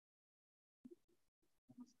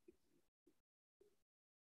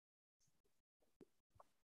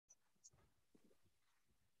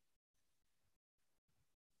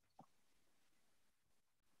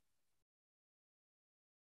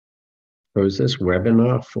So is this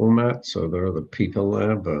webinar format? So there are other people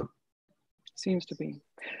there, but seems to be.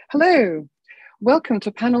 Hello, welcome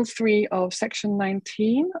to panel 3 of section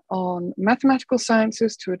 19 on mathematical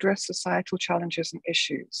sciences to address societal challenges and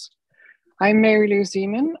issues. I'm Mary Lou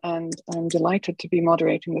Zeman, and I'm delighted to be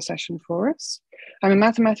moderating the session for us. I'm a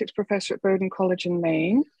mathematics professor at Bowdoin College in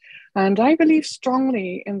Maine, and I believe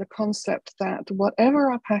strongly in the concept that whatever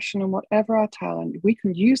our passion and whatever our talent, we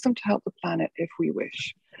can use them to help the planet if we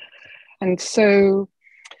wish. And so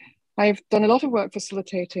I've done a lot of work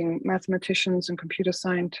facilitating mathematicians and computer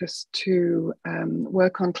scientists to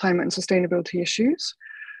work on climate and sustainability issues.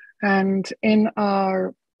 And in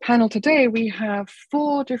our panel today, we have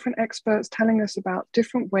 4 different experts telling us about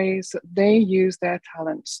different ways that they use their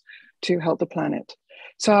talents to help the planet.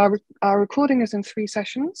 So our recording is in 3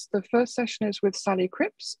 sessions. The first session is with Sally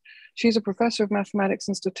Cripps. She's a professor of mathematics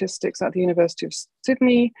and statistics at the University of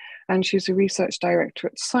Sydney, and she's a research director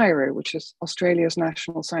at CSIRO, which is Australia's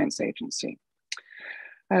national science agency.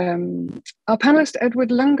 Our panelist,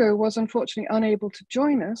 Edward Lungo, was unfortunately unable to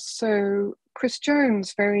join us. So Chris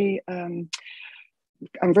Jones, I'm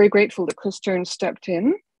very grateful that Chris Jones stepped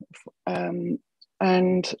in.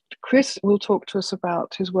 And Chris will talk to us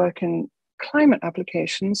about his work in climate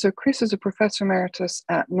applications. So Chris is a professor emeritus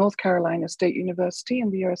at North Carolina State University in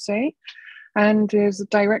the USA and is the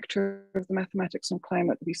director of the Mathematics and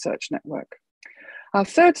Climate Research Network. Our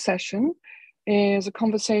third session is a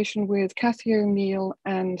conversation with Cathy O'Neill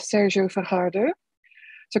and Sergio Fajardo.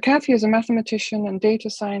 So Cathy is a mathematician and data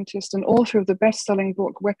scientist and author of the best-selling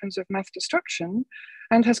book Weapons of Math Destruction,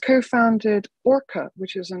 and has co-founded Orca,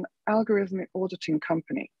 which is an algorithmic auditing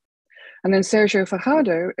company. And then Sergio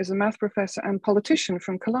Fajardo is a math professor and politician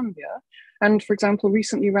from Colombia, and for example,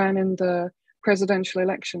 recently ran in the presidential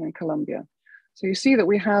election in Colombia. So you see that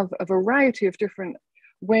we have a variety of different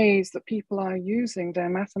ways that people are using their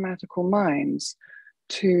mathematical minds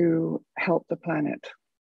to help the planet.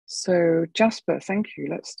 So Jasper, thank you.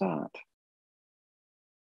 Let's start.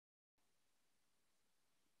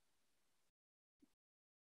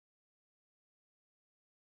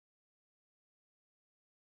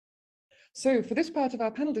 So for this part of our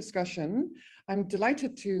panel discussion, I'm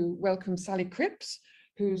delighted to welcome Sally Cripps,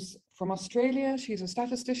 who's from Australia. She's a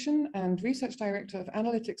statistician and research director of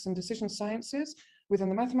analytics and decision sciences within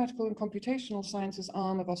the mathematical and computational sciences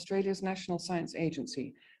arm of Australia's national science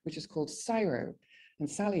agency, which is called CSIRO. And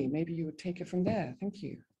Sally, maybe you would take it from there. Thank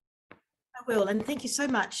you. I will, and thank you so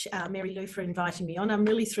much, Mary Lou, for inviting me on. I'm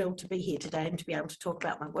really thrilled to be here today and to be able to talk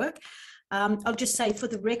about my work. I'll just say for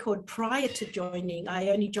the record, prior to joining, I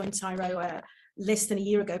only joined CSIRO less than a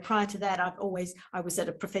year ago. Prior to that, I was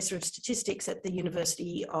a professor of statistics at the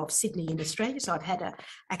University of Sydney in Australia, so I've had an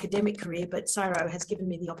academic career, but CSIRO has given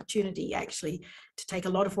me the opportunity actually to take a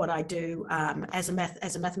lot of what I do as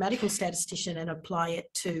a mathematical statistician and apply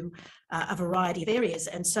it to a variety of areas.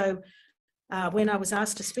 And so when I was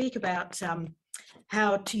asked to speak about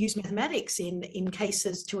how to use mathematics in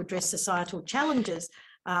cases to address societal challenges,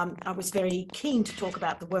 I was very keen to talk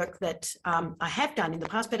about the work that I have done in the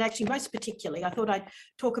past, but actually most particularly, I thought I'd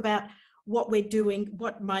talk about what we're doing,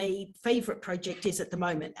 what my favourite project is at the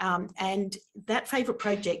moment. And that favourite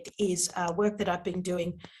project is work that I've been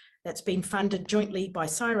doing that's been funded jointly by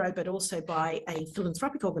CSIRO, but also by a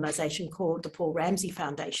philanthropic organisation called the Paul Ramsay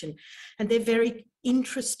Foundation. And they're very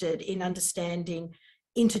interested in understanding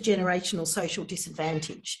intergenerational social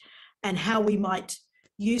disadvantage and how we might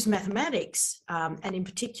use mathematics, and in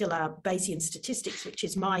particular Bayesian statistics, which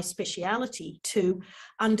is my speciality, to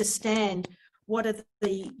understand what are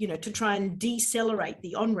to try and decelerate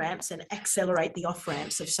the on-ramps and accelerate the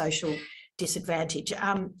off-ramps of social disadvantage.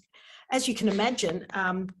 As you can imagine,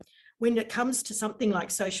 when it comes to something like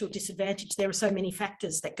social disadvantage, there are so many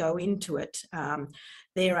factors that go into it.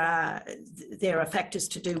 There are factors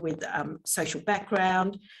to do with social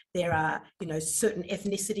background. There are, certain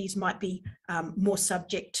ethnicities might be more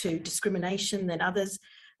subject to discrimination than others.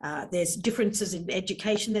 There's differences in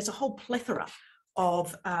education. There's a whole plethora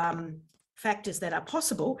of factors that are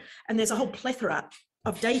possible, and there's a whole plethora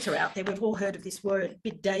of data out there. We've all heard of this word,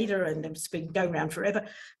 big data, and it's been going around forever.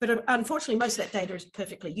 But unfortunately, most of that data is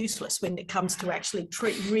perfectly useless when it comes to actually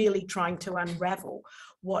really trying to unravel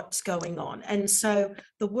what's going on. And so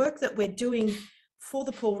the work that we're doing for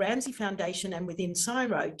the Paul Ramsay Foundation and within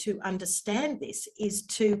CSIRO to understand this is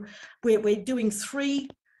we're doing 3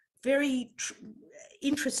 very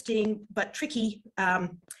interesting but tricky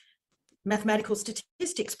mathematical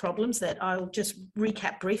statistics problems that I'll just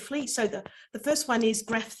recap briefly. So the first one is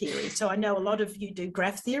graph theory. So I know a lot of you do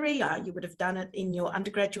graph theory. You would have done it in your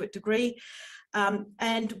undergraduate degree.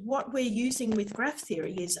 And what we're using with graph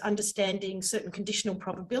theory is understanding certain conditional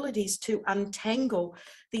probabilities to untangle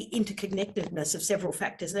the interconnectedness of several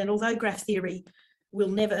factors. And although graph theory will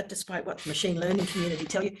never, despite what the machine learning community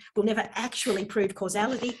tell you, will never actually prove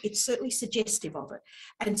causality, it's certainly suggestive of it.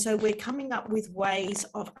 And so we're coming up with ways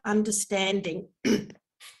of understanding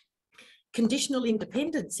conditional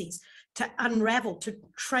independencies to unravel, to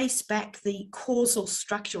trace back the causal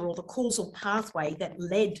structure or the causal pathway that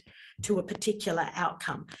led to a particular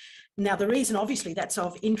outcome. Now, the reason obviously that's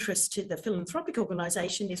of interest to the philanthropic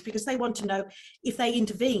organisation is because they want to know if they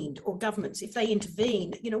intervened, or governments, if they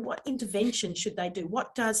intervene, you know, what intervention should they do?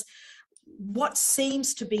 What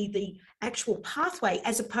seems to be the actual pathway,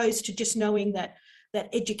 as opposed to just knowing that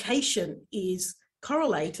education is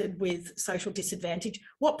correlated with social disadvantage.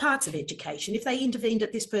 What parts of education, if they intervened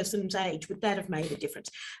at this person's age, would that have made a difference?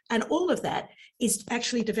 And all of that is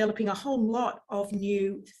actually developing a whole lot of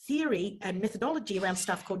new theory and methodology around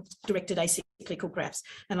stuff called directed acyclical graphs.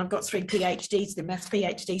 And I've got 3 PhDs, the maths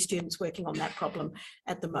PhD students working on that problem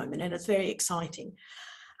at the moment, and it's very exciting.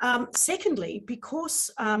 Secondly,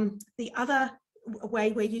 because the other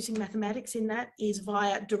way we're using mathematics in that is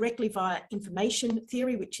directly via information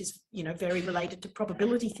theory, which is, you know, very related to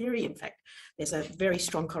probability theory. In fact, there's a very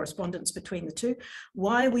strong correspondence between the two.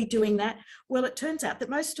 Why are we doing that? Well, it turns out that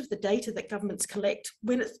most of the data that governments collect,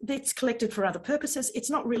 when it's collected for other purposes, it's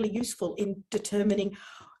not really useful in determining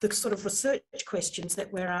the sort of research questions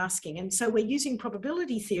that we're asking. And so we're using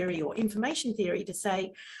probability theory or information theory to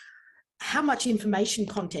say, how much information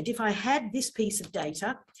content, if I had this piece of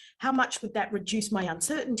data, how much would that reduce my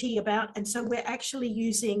uncertainty about? And so we're actually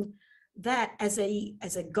using that as a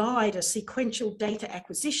guide, a sequential data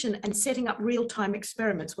acquisition, and setting up real-time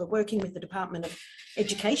experiments. We're working with the Department of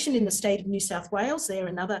Education in the state of New South Wales. They're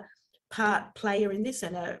another player in this,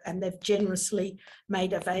 and they've generously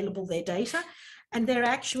made available their data. And they're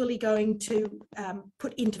actually going to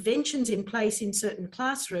put interventions in place in certain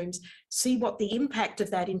classrooms, see what the impact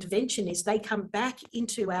of that intervention is. They come back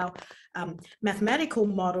into our mathematical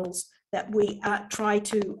models that we try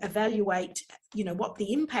to evaluate, you know, what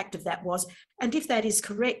the impact of that was. And if that is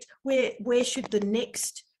correct, where should the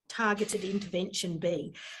next targeted intervention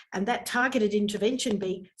be? And that targeted intervention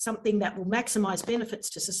be something that will maximize benefits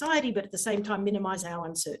to society, but at the same time minimize our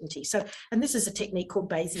uncertainty. So, and this is a technique called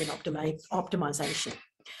Bayesian optimization.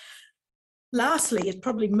 Lastly, it's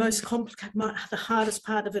probably most complicated, the hardest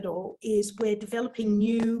part of it all is we're developing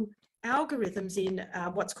new algorithms in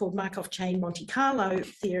what's called Markov chain Monte Carlo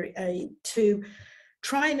theory to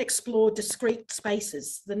try and explore discrete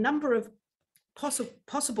spaces. The number of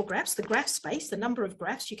possible graphs, the graph space, the number of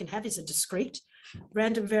graphs you can have is a discrete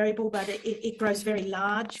random variable, but it grows very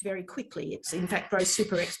large very quickly. It's in fact grows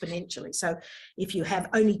super exponentially. So if you have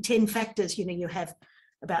only 10 factors, you know, you have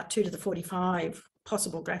about 2 to the 45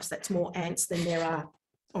 possible graphs. That's more ants than there are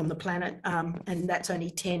on the planet, and that's only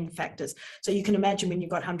 10 factors. So you can imagine when you've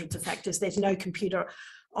got hundreds of factors, there's no computer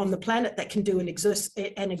on the planet that can do an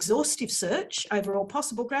exhaustive search over all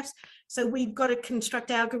possible graphs. So we've got to construct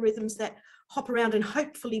algorithms that hop around and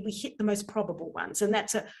hopefully we hit the most probable ones. And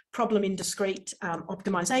that's a problem in discrete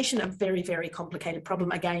optimization, a very, very complicated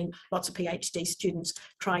problem. Again, lots of PhD students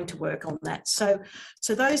trying to work on that. So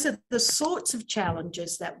those are the sorts of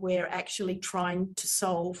challenges that we're actually trying to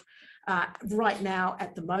solve right now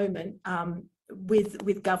at the moment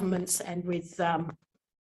with governments and with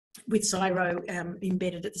CSIRO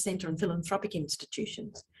embedded at the Centre and philanthropic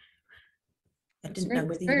institutions. I didn't know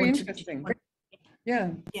whether you wanted to. Yeah.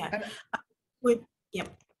 Yeah. Yeah.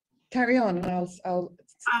 Carry on, and I'll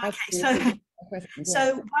okay.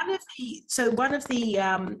 So one of the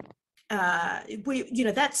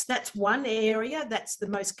that's one area. That's the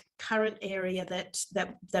most current area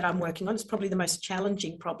that I'm working on. It's probably the most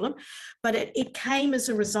challenging problem, but it came as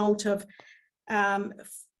a result of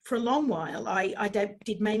for a long while I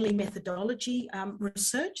did mainly methodology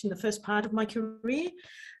research in the first part of my career,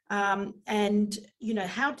 and you know,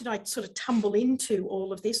 how did I sort of tumble into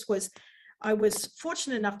all of this? I was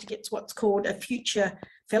fortunate enough to get what's called a future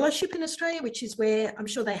fellowship in Australia, which is where I'm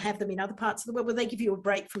sure they have them in other parts of the world, where they give you a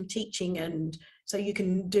break from teaching and so you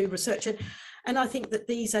can do research. And I think that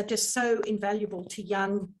these are just so invaluable to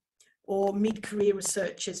young or mid-career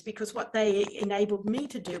researchers, because what they enabled me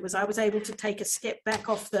to do was I was able to take a step back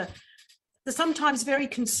off the sometimes very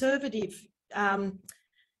conservative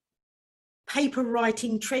paper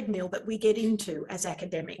writing treadmill that we get into as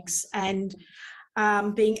academics, and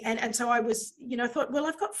And so I was, I thought, well,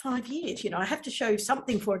 I've got 5 years, I have to show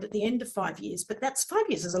something for it at the end of 5 years, but that's 5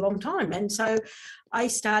 years is a long time. And so I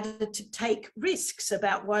started to take risks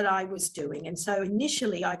about what I was doing. And so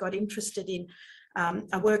initially I got interested in,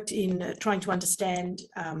 I worked in trying to understand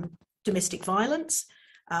domestic violence.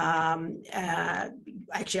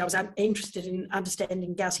 Actually, I was interested in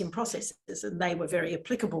understanding Gaussian processes, and they were very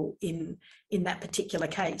applicable in that particular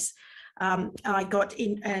case. I got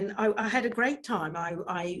in and I had a great time.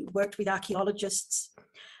 I worked with archaeologists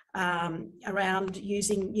around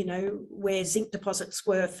using, where zinc deposits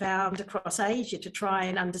were found across Asia to try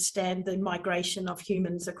and understand the migration of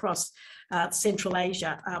humans across Central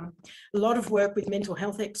Asia. A lot of work with mental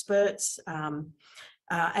health experts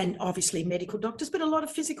and obviously medical doctors, but a lot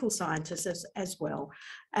of physical scientists as well.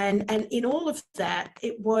 And in all of that,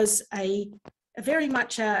 it was a very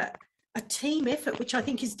much a team effort, which I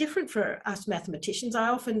think is different for us mathematicians. I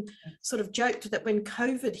often sort of joked that when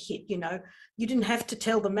COVID hit, you didn't have to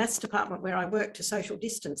tell the maths department where I worked to social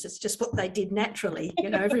distance. It's just what they did naturally.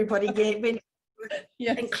 Everybody went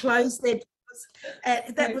and closed their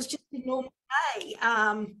doors. That was just the normal day.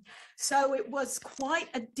 So it was quite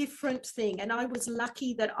a different thing. And I was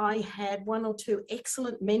lucky that I had 1 or 2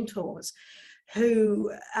 excellent mentors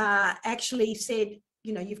who actually said,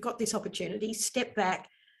 you've got this opportunity, step back.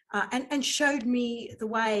 And showed me the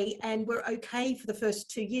way, and were okay for the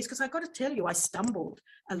first 2 years, because I got to tell you, I stumbled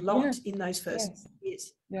a lot in those first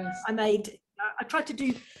years. Yes. I tried to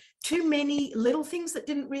do too many little things that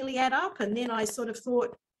didn't really add up, and then I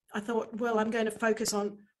thought, well, I'm going to focus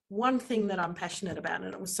on one thing that I'm passionate about,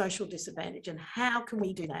 and it was social disadvantage, and how can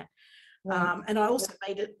we do that? Right. And I also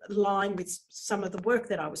made it align with some of the work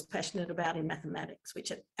that I was passionate about in mathematics,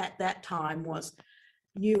 which at that time was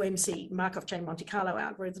UMC, Markov chain Monte Carlo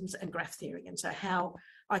algorithms, and graph theory. And so how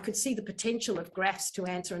I could see the potential of graphs to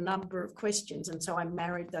answer a number of questions. And so I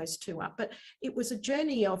married those two up. But it was a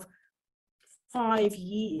journey of 5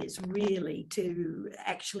 years really to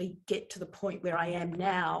actually get to the point where I am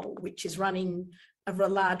now, which is running a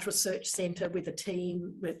large research centre with a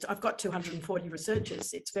team. I've got 240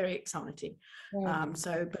 researchers. It's very exciting. Right.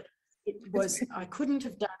 But it was, I couldn't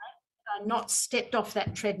have done it. Not stepped off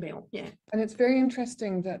that treadmill. And it's very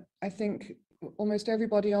interesting that I think almost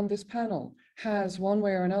everybody on this panel has one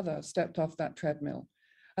way or another stepped off that treadmill.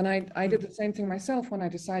 And I did the same thing myself when I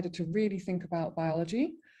decided to really think about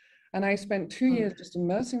biology. And I spent 2 years just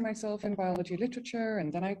immersing myself in biology literature,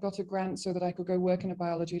 and then I got a grant so that I could go work in a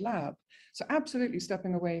biology lab. So absolutely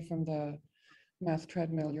stepping away from the math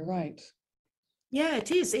treadmill, you're right. Yeah,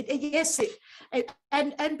 it is.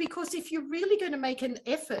 And because if you're really going to make an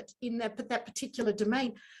effort in that particular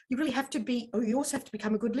domain, you really have to you also have to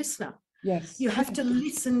become a good listener. Yes. You have to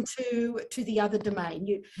listen to the other domain.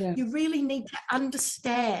 You really need to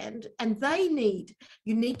understand, and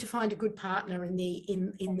you need to find a good partner in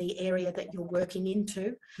the area that you're working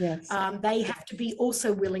into. Yes. They have to be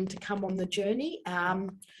also willing to come on the journey.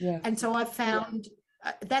 And so I've found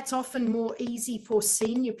that's often more easy for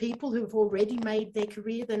senior people who've already made their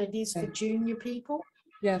career than it is for junior people.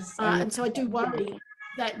 Yes. And so I do worry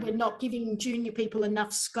that we're not giving junior people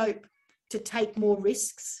enough scope to take more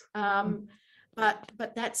risks. But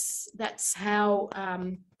that's how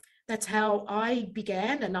I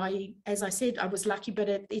began. And as I said, I was lucky, but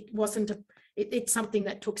it wasn't it's something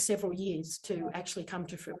that took several years to actually come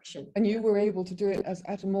to fruition. And you were able to do it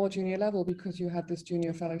at a more junior level because you had this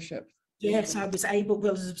junior fellowship. Yes, I was able,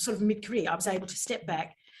 well, sort of mid-career, I was able to step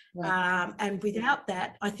back. Right. And without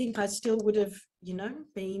that, I think I still would have,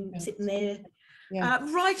 been sitting there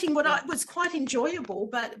writing what was quite enjoyable,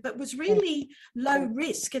 but was really low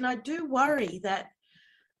risk. And I do worry that,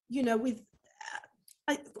 with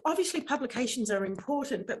obviously publications are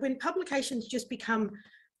important, but when publications just become,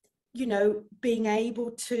 being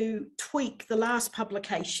able to tweak the last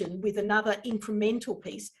publication with another incremental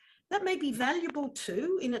piece, that may be valuable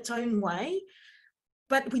too in its own way,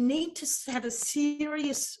 but we need to have a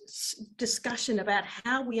serious discussion about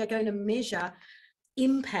how we are going to measure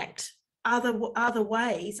impact other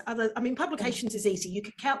ways. Publications is easy. You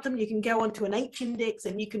can count them, you can go onto an H-index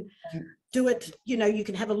and you can do it, you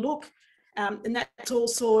can have a look, and that's all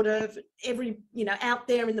sort of out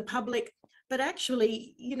there in the public. But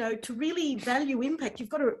actually, to really value impact, you've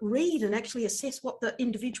got to read and actually assess what the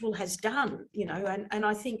individual has done, and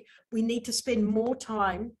I think we need to spend more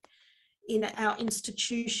time in our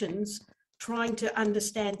institutions trying to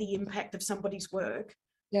understand the impact of somebody's work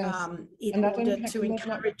in order to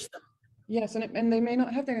encourage them. Yes, and they may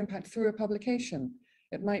not have their impact through a publication.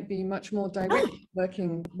 It might be much more direct,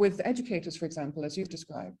 working with educators, for example, as you've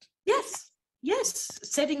described. Yes,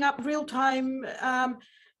 setting up real-time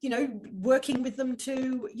you know, working with them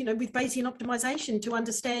to, you know, with Bayesian optimization to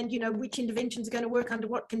understand, you know, which interventions are going to work under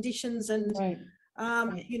what conditions, and Right.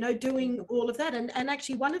 you know, doing all of that. And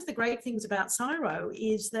actually, one of the great things about CSIRO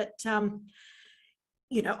is that,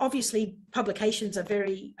 you know, obviously publications are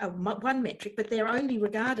very one metric, but they're only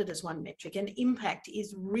regarded as one metric, and impact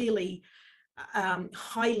is really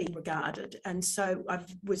highly regarded. And so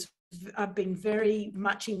I've been very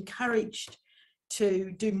much encouraged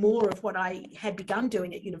to do more of what I had begun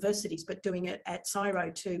doing at universities, but doing it at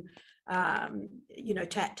CSIRO to, you know,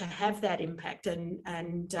 to have that impact.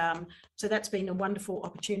 And so that's been a wonderful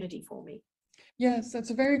opportunity for me. Yes, that's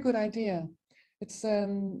a very good idea. It's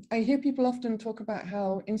I hear people often talk about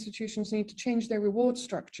how institutions need to change their reward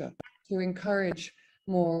structure to encourage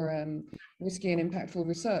more risky and impactful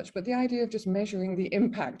research. But the idea of just measuring the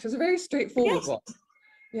impact is a very straightforward one.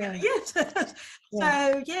 Yeah. Yes.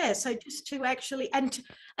 So just to actually and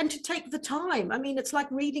to take the time. I mean, it's like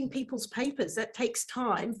reading people's papers. That takes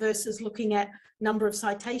time versus looking at number of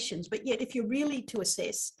citations. But yet, if you're really to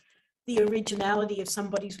assess the originality of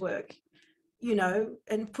somebody's work, you know,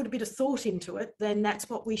 and put a bit of thought into it, then that's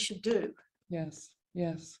what we should do. Yes.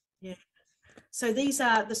 Yes. Yeah. So these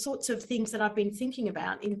are the sorts of things that I've been thinking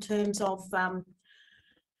about in terms of,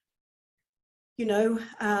 you know,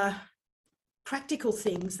 practical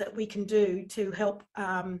things that we can do to help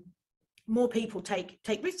more people take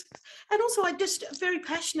risks. And also, I'm just very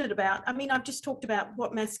passionate about, I mean, I've just talked about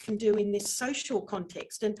what maths can do in this social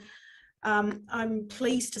context. And I'm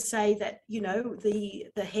pleased to say that, you know, the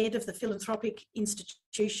head of the philanthropic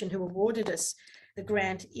institution who awarded us the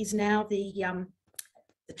grant is now the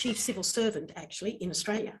chief civil servant, actually, in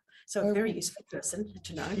Australia. So a very useful person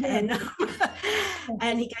to know. And,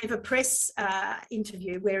 and he gave a press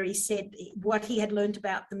interview where he said what he had learned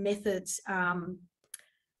about the methods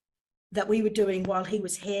that we were doing while he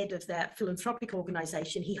was head of that philanthropic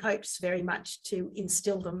organisation. He hopes very much to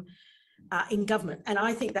instill them in government. And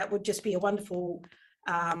I think that would just be a wonderful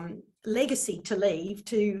legacy to leave,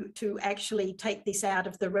 to actually take this out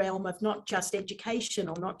of the realm of not just education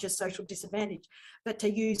or not just social disadvantage, but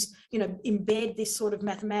to use, you know, embed this sort of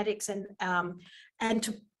mathematics and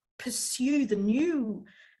to pursue the new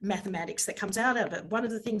mathematics that comes out of it. One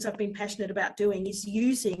of the things I've been passionate about doing is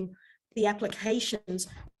using the applications,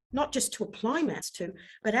 not just to apply maths to,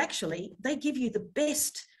 but actually they give you the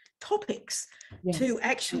best topics to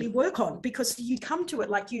actually work on, because you come to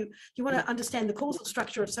it like you want to understand the causal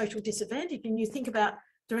structure of social disadvantage, and you think about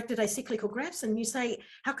directed acyclical graphs and you say,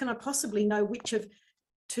 how can I possibly know which of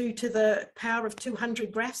 2 to the power of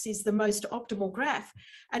 200 graphs is the most optimal graph?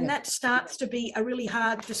 And that starts to be a really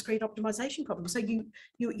hard discrete optimization problem. So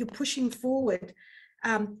you're pushing forward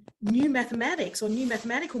new mathematics or new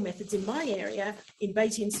mathematical methods in my area in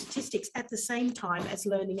Bayesian statistics at the same time as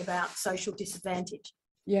learning about social disadvantage.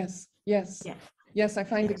 Yes, yes. Yeah. Yes, I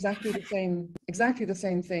find exactly the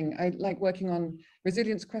same thing. I like working on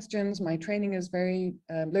resilience questions. My training is very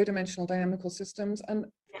low dimensional dynamical systems. And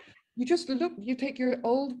you just look, you take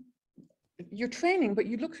your training, but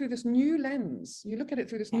you look through this new lens. You look at it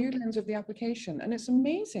through this new lens of the application. And it's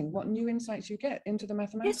amazing what new insights you get into the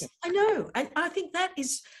mathematics. Yes, I know. And I think that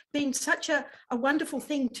has been such a wonderful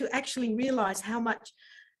thing to actually realize how much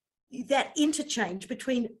that interchange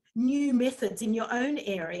between new methods in your own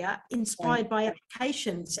area inspired by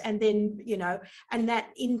applications, and then, you know, and that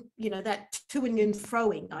that to-ing and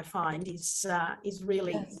fro-ing, I find is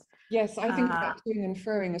really yes, I think that to-ing and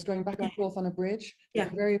fro-ing is going back and forth on a bridge. A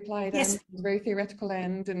very applied end, a very theoretical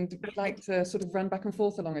end, and like to sort of run back and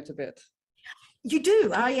forth along it a bit. You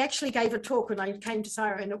do. I actually gave a talk when I came to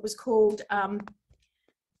CSIRO, and it was called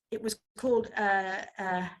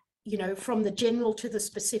you know, from the general to the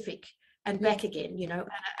specific and back again, you know,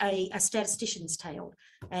 a statistician's tale.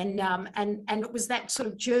 And it was that sort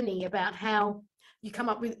of journey about how you come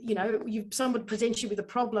up with, you know, someone presents you with a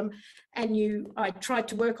problem and I tried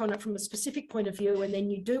to work on it from a specific point of view, and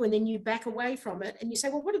then you back away from it and you say,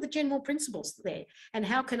 well, what are the general principles there? And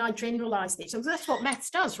how can I generalize this? So that's what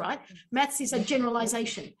maths does, right? Maths is a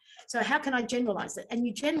generalization. So how can I generalize it? And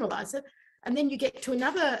you generalize it. And then you get to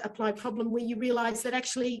another applied problem where you realize that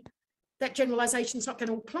actually that generalization is not going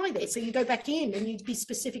to apply there. So you go back in and you be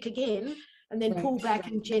specific again, and then pull back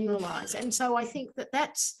and generalize. And so I think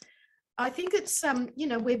it's, you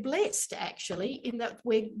know, we're blessed actually in that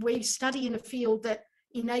we study in a field that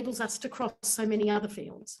enables us to cross so many other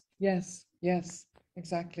fields. Yes, yes,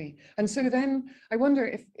 exactly. And so then I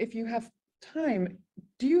wonder if you have time,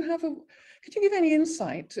 could you give any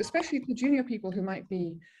insight, especially to junior people who might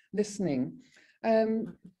be listening,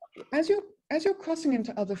 as you're crossing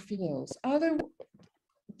into other fields, are there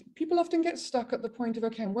people often get stuck at the point of,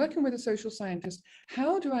 okay, I'm working with a social scientist.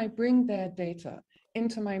 How do I bring their data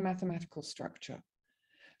into my mathematical structure?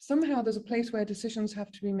 Somehow there's a place where decisions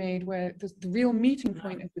have to be made, where there's the real meeting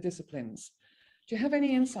point of the disciplines. Do you have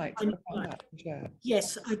any insights about that to share?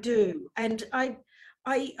 Yes, I do. And I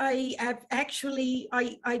have actually,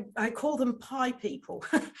 I call them pie people.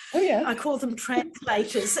 Oh, yeah. I call them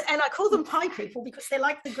translators, and I call them pie people because they're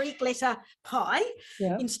like the Greek letter pi,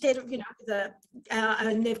 Yeah. instead of,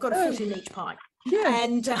 and they've got a foot in each pie.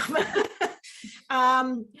 Yes.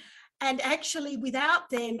 And actually without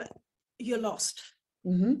them, you're lost.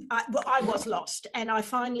 Mm-hmm. I was lost, and I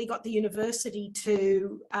finally got the university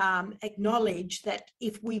to acknowledge that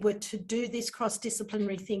if we were to do this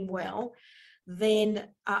cross-disciplinary thing well, then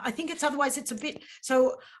I think otherwise it's a bit,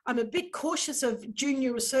 so I'm a bit cautious of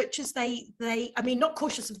junior researchers. I mean, not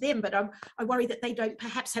cautious of them, but I worry that they don't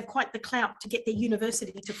perhaps have quite the clout to get their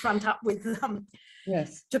university to front up with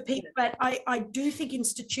Yes. to people. But I do think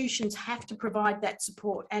institutions have to provide that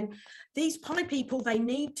support, and these pie people, they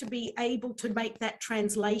need to be able to make that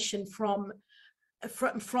translation from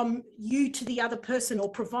you to the other person,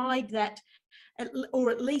 or provide that, or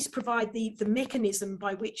at least provide the mechanism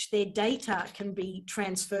by which their data can be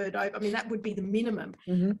transferred over. I mean, that would be the minimum.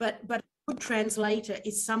 Mm-hmm. But a good translator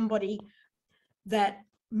is somebody that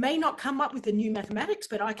may not come up with the new mathematics,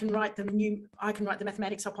 but I can write the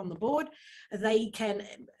mathematics up on the board. They can,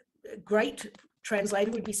 a great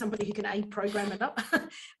translator would be somebody who can A, program it up,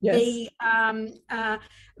 Yes.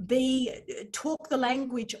 B, talk the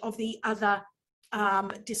language of the other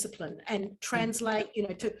discipline and translate,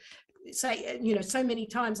 to say, so many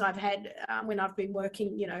times I've had, when I've been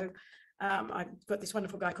working, I've got this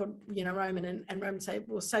wonderful guy called, Roman, and Roman say,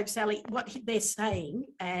 well, so Sally, what they're saying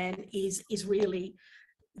and is really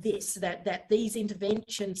this, that these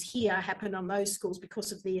interventions here happen on those schools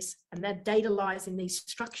because of this, and that data lies in these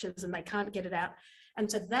structures and they can't get it out. And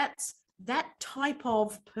so that's that type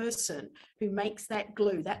of person who makes that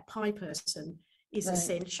glue, that pie person, is Right.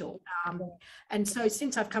 essential. And so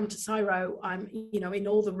since I've come to CSIRO, I'm, in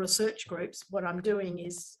all the research groups, what I'm doing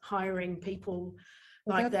is hiring people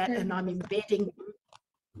like that, and I'm embedding,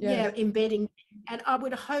 embedding. And I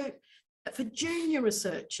would hope that for junior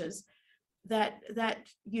researchers that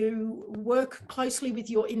you work closely with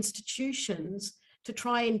your institutions to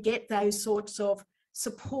try and get those sorts of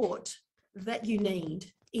support that you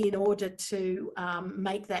need in order to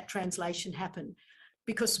make that translation happen.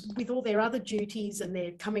 Because with all their other duties, and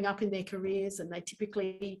they're coming up in their careers, and they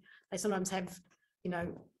sometimes have,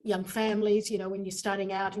 young families, when you're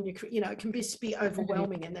starting out, and it can be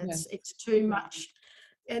overwhelming, and it's too much,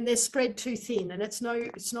 and they're spread too thin, and it's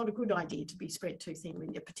not a good idea to be spread too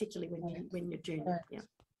thin particularly when you're junior. Right. Yeah.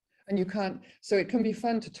 And you can't, so it can be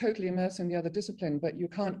fun to totally immerse in the other discipline, but you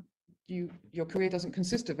can't, your career doesn't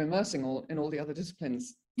consist of immersing in all the other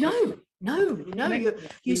disciplines. No,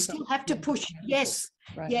 you still have to push. Yes,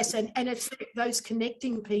 Right. yes, and it's those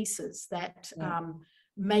connecting pieces that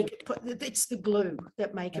make it. It's the glue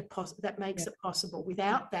that makes it possible.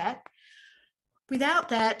 Without that,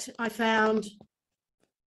 I found,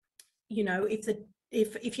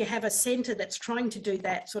 if you have a centre that's trying to do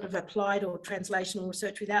that sort of applied or translational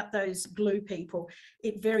research without those glue people,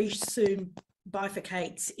 it very soon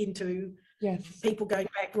bifurcates into people going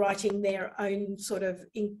back, writing their own sort of,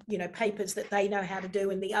 papers that they know how to do,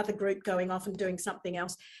 and the other group going off and doing something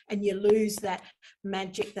else. And you lose that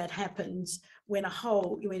magic that happens when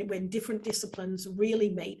when different disciplines really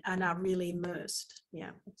meet and are really immersed.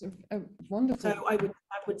 Yeah. It's wonderful. So I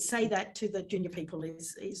would say that to the junior people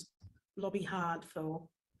is lobby hard for.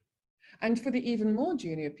 And for the even more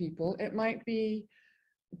junior people, it might be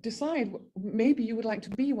decide, maybe you would like to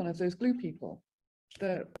be one of those glue people.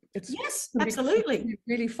 Yes, absolutely. It's a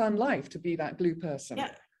really fun life to be that glue person.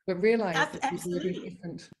 Yeah. But realize that absolutely. Really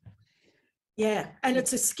different. Yeah, and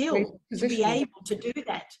it's a skill to be able to do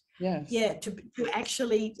that. Yes. Yeah, to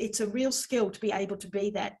actually, it's a real skill to be able to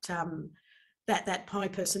be that that pie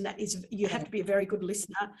person. That is, you have to be a very good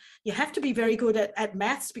listener. You have to be very good at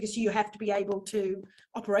maths, because you have to be able to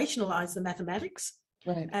operationalize the mathematics.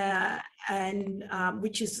 Right. And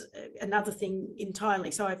which is another thing entirely.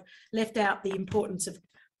 So I've left out the importance of,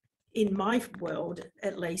 in my world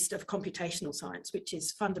at least, of computational science, which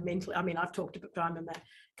is fundamentally, I mean, I've talked about,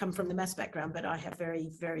 come from the maths background, but I have very,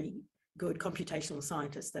 very good computational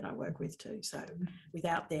scientists that I work with too. So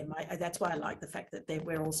without them, that's why I like the fact that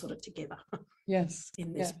we're all sort of together. Yes.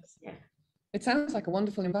 In this. Yes. Yeah. It sounds like a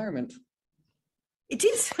wonderful environment. It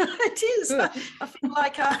is. It is. I feel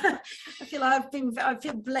like I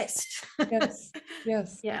feel blessed. Yes.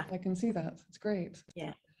 Yes. Yeah. I can see that. It's great.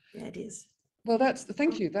 Yeah. Yeah, it is. Well,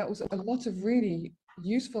 thank you. That was a lot of really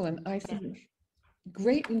useful and I think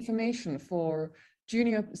great information for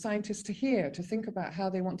junior scientists to hear, to think about how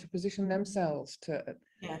they want to position themselves to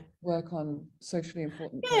work on socially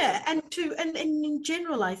important problems. Yeah, and in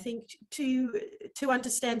general, I think to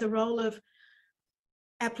understand the role of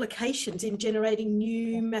applications in generating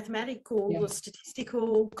new mathematical or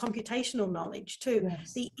statistical computational knowledge, to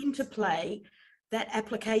the interplay that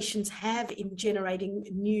applications have in generating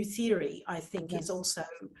new theory, I think is also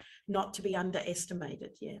not to be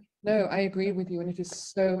underestimated. Yeah. No, I agree with you, and it is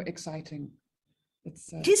so exciting.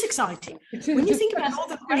 It is exciting. When you think about all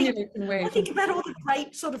the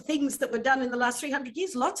great, sort of things that were done in the last 300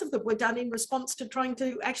 years, lots of them were done in response to trying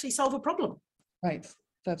to actually solve a problem. Right.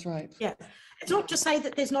 That's right. Yeah. It's not to say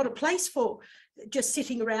that there's not a place for just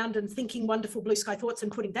sitting around and thinking wonderful blue sky thoughts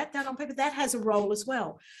and putting that down on paper. That has a role as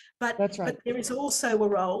well. But, that's right. But there is also a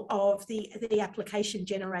role of the application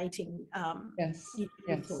generating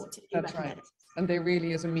thoughts. That's right. And there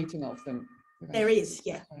really is a meeting of them. There is,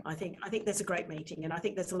 yeah. I think there's a great meeting, and I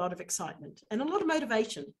think there's a lot of excitement and a lot of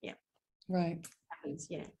motivation. Yeah. Right.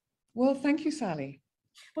 Yeah. Well, thank you, Sally.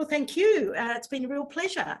 Well, thank you. It's been a real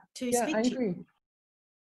pleasure to speak to you.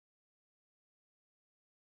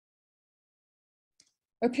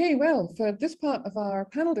 Okay, well, for this part of our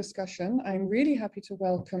panel discussion, I'm really happy to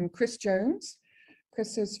welcome Chris Jones.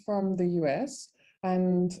 Chris is from the US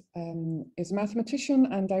and is a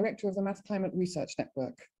mathematician and director of the Math Climate Research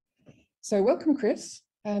Network. So welcome, Chris.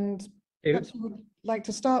 And perhaps you would like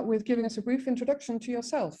to start with giving us a brief introduction to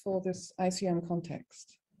yourself for this ICM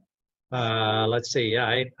context. Let's see.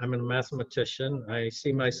 Yeah, I'm a mathematician. I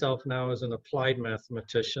see myself now as an applied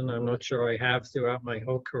mathematician. I'm not sure I have throughout my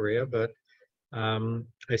whole career, but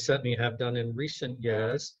I certainly have done in recent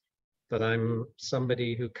years. But I'm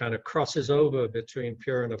somebody who kind of crosses over between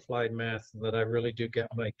pure and applied math, and that I really do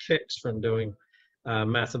get my kicks from doing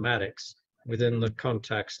mathematics within the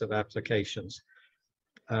context of applications.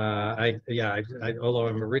 Although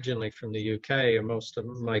I'm originally from the UK, and most of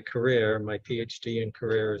my career, my PhD and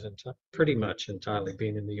career is pretty much entirely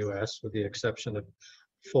been in the US, with the exception of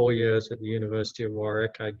 4 years at the University of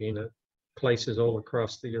Warwick. I've been at places all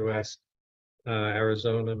across the US,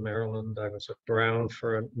 Arizona, Maryland. I was at Brown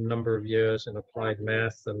for a number of years in applied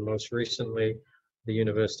math, and most recently, the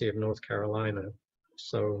University of North Carolina.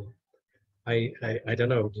 So I don't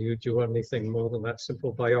know, do you want anything more than that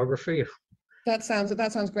simple biography? That sounds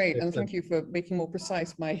great, and thank you for making more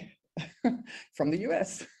precise my from the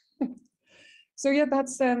US. So yeah,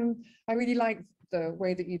 that's I really like the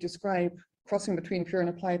way that you describe crossing between pure and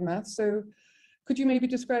applied math. So could you maybe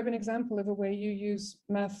describe an example of a way you use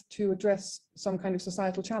math to address some kind of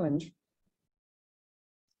societal challenge?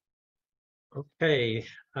 Okay,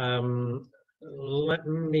 let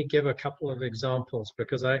me give a couple of examples,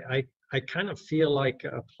 because I kind of feel like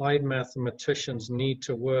applied mathematicians need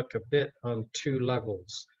to work a bit on two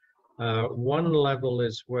levels. One level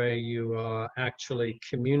is where you are actually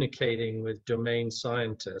communicating with domain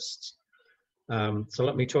scientists. So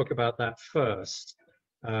let me talk about that first.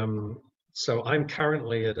 So I'm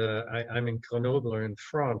currently I'm in Grenoble in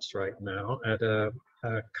France right now at a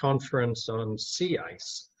conference on sea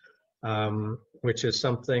ice, which is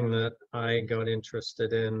something that I got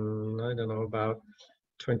interested in, I don't know, about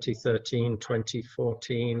 2013,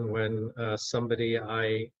 2014, when somebody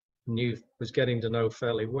I knew was getting to know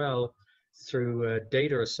fairly well through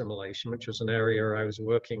data assimilation, which was an area I was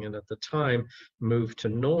working in at the time, moved to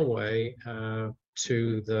Norway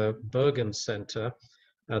to the Bergen Center,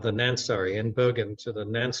 in Bergen, to the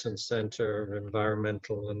Nansen Center of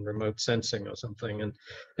Environmental and Remote Sensing or something. And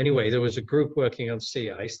anyway, there was a group working on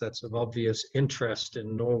sea ice. That's of obvious interest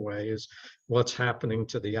in Norway, is what's happening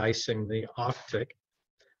to the icing the Arctic.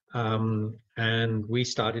 And we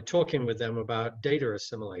started talking with them about data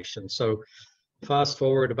assimilation. So fast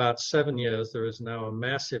forward about 7 years, there is now a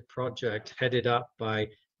massive project headed up by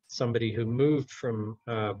somebody who moved from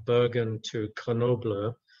Bergen to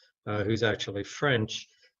Grenoble, who's actually French,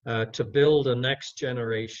 to build a next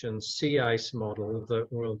generation sea ice model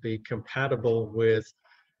that will be compatible with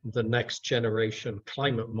the next generation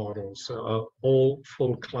climate models, all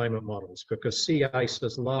full climate models, because sea ice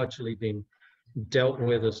has largely been dealt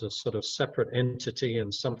with as a sort of separate entity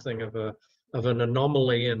and something of an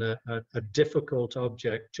anomaly and a difficult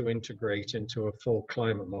object to integrate into a full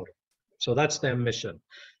climate model. So that's their mission.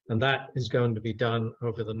 And that is going to be done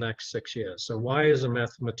over the next 6 years. So why is a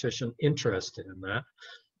mathematician interested in that?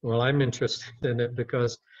 Well, I'm interested in it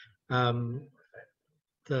because the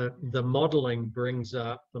modeling brings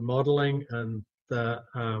up the modeling and the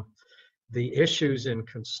issues in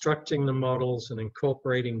constructing the models and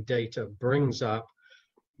incorporating data brings up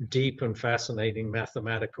deep and fascinating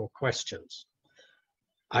mathematical questions.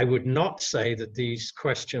 I would not say that these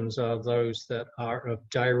questions are those that are of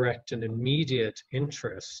direct and immediate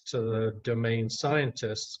interest to the domain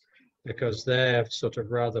scientists, because they're sort of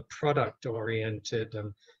rather product oriented,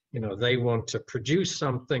 and they want to produce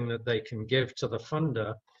something that they can give to the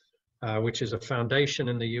funder, which is a foundation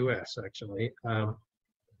in the US actually,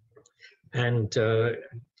 and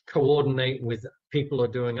coordinate with people who are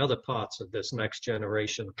doing other parts of this next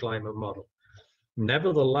generation climate model.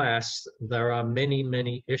 Nevertheless, there are many,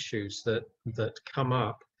 many issues that come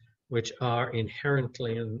up which are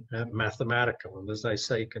inherently mathematical, and as I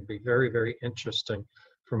say, can be very, very interesting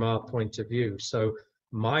from our point of view. So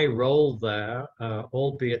my role there,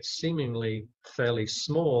 albeit seemingly fairly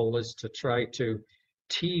small, is to try to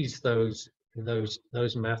tease those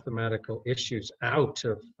mathematical issues out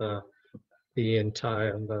of the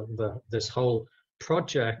entire this whole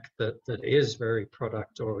project that is very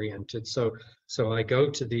product oriented. So I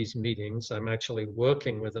go to these meetings. I'm actually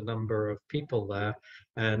working with a number of people there,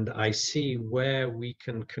 and I see where we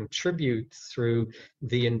can contribute through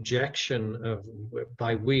the injection of,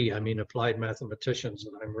 by we, I mean applied mathematicians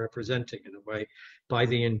that I'm representing in a way, by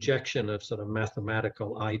the injection of sort of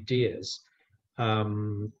mathematical ideas.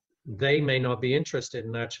 They may not be interested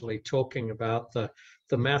in actually talking about the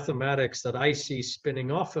mathematics that I see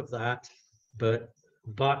spinning off of that,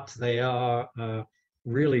 but they are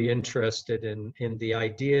really interested in the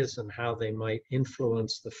ideas and how they might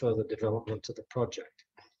influence the further development of the project.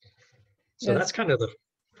 So that's kind of the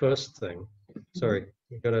first thing. Sorry,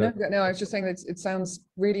 you gotta... No, I was just saying that it sounds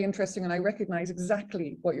really interesting, and I recognize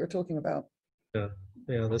exactly what you're talking about. Yeah.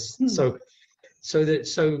 So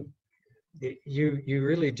you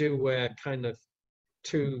really do wear kind of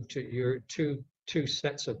two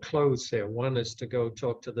sets of clothes here. One is to go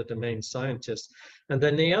talk to the domain scientists, and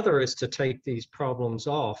then the other is to take these problems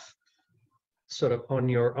off sort of on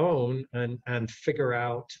your own and figure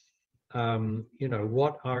out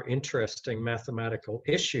what are interesting mathematical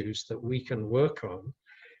issues that we can work on,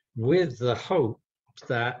 with the hope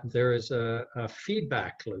that there is a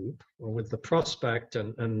feedback loop, or with the prospect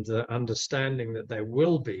and the understanding that there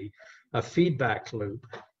will be a feedback loop,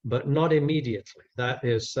 but not immediately. That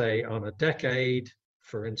is, say, on a decade,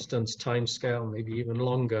 for instance, timescale, maybe even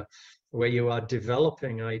longer, where you are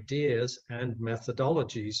developing ideas and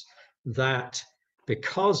methodologies that,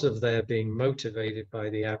 because of their being motivated by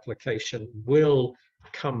the application, will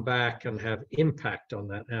come back and have impact on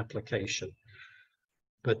that application.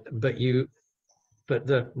 But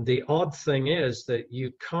the odd thing is that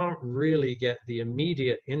you can't really get the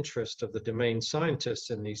immediate interest of the domain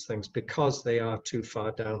scientists in these things because they are too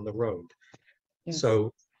far down the road. Yes.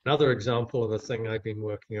 So another example of a thing I've been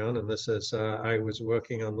working on, and this is I was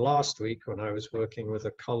working on last week when I was working with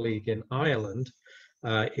a colleague in Ireland,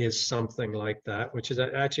 is something like that, which is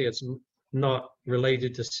actually, it's not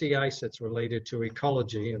related to sea ice, it's related to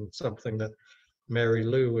ecology, and something that Mary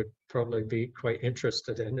Lou would probably be quite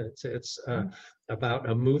interested in. It's about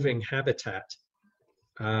a moving habitat,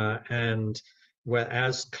 and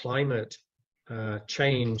whereas climate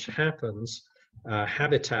change happens,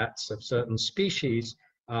 habitats of certain species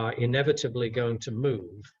are inevitably going to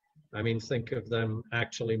move. I mean, think of them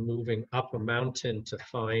actually moving up a mountain to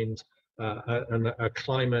find a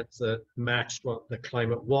climate that matched what the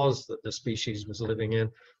climate was that the species was living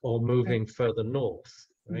in, or moving further north.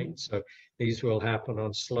 Right? So these will happen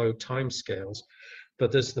on slow timescales,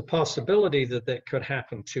 but there's the possibility that that could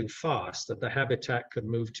happen too fast, that the habitat could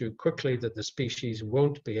move too quickly, that the species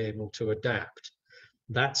won't be able to adapt.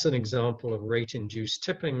 That's an example of rate-induced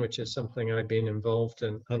tipping, which is something I've been involved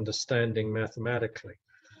in understanding mathematically.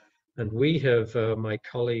 And we have, my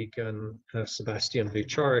colleague and Sebastian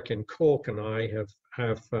Wieczorek in Cork and I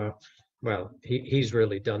have well, he's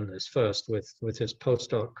really done this first with his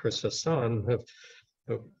postdoc Chris Hassan.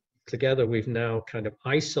 Together we've now kind of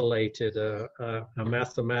isolated a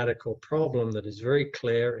mathematical problem that is very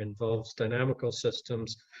clear, involves dynamical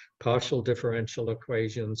systems, partial differential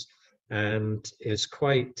equations, and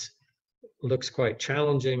looks quite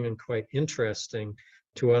challenging and quite interesting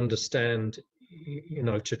to understand,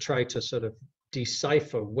 to try to sort of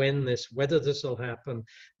decipher whether this will happen,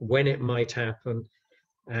 when it might happen,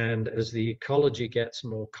 and as the ecology gets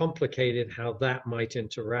more complicated, how that might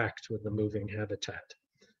interact with the moving habitat.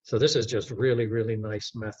 So this is just really, really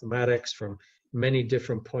nice mathematics from many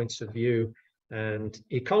different points of view. And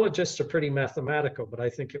ecologists are pretty mathematical, but I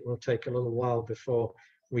think it will take a little while before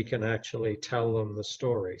we can actually tell them the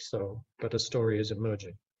story. But a story is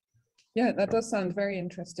emerging. Yeah, that does sound very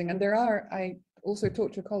interesting. And I also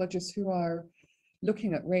talk to ecologists who are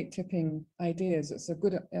looking at rate tipping ideas. It's a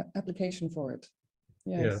good application for it.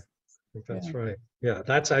 Yeah, Yes. I think that's Yeah. right. Yeah,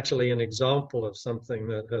 that's actually an example of something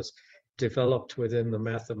that has developed within the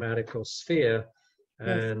mathematical sphere,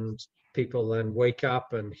 Yes. and people then wake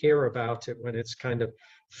up and hear about it when it's kind of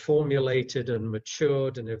formulated and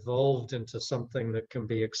matured and evolved into something that can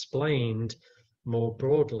be explained more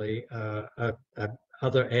broadly.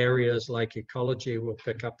 Other areas like ecology will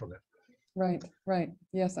pick up on it. Right. Right.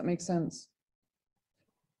 Yes, that makes sense.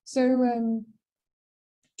 So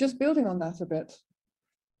just building on that a bit,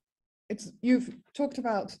 you've talked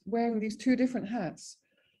about wearing these two different hats.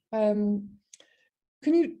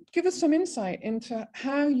 Can you give us some insight into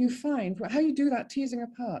how you do that teasing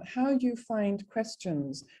apart, how you find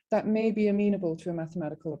questions that may be amenable to a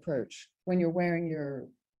mathematical approach when you're wearing your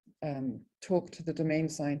talk to the domain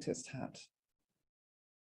scientist hat?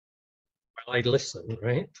 Well, I listen,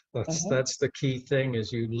 right? That's the key thing,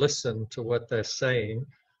 is you listen to what they're saying,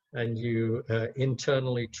 and you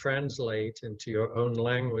internally translate into your own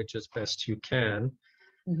language as best you can.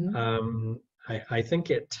 I think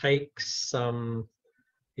it takes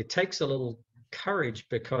a little courage,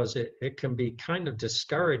 because it can be kind of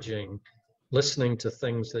discouraging listening to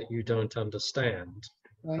things that you don't understand,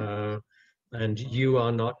 Right. and you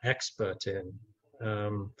are not expert in.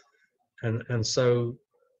 And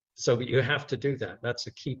so you have to do that. That's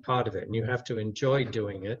a key part of it, and you have to enjoy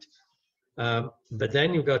doing it. But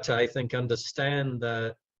then you've got to, I think, understand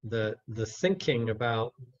the thinking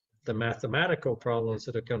about the mathematical problems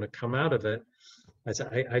that are going to come out of it.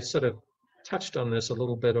 I sort of touched on this a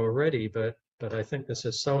little bit already, but I think this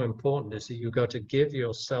is so important, is that you've got to give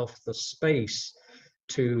yourself the space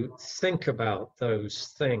to think about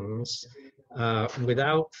those things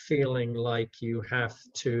without feeling like you have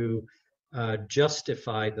to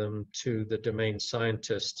justify them to the domain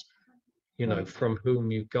scientist, from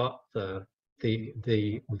whom you got the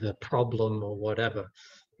problem or whatever,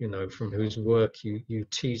 from whose work you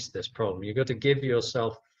tease this problem. You've got to give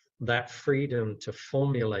yourself that freedom to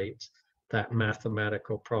formulate that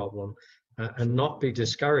mathematical problem, and not be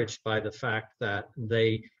discouraged by the fact that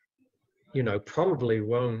they probably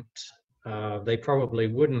wouldn't.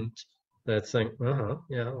 They'd think,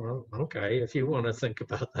 yeah, well, okay, if you want to think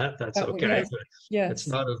about that, that's okay. Yes. But Yes. it's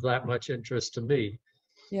not of that much interest to me.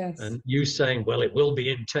 Yes. And you saying, well, it will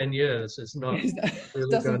be in 10 years is not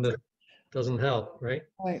really doesn't help, right?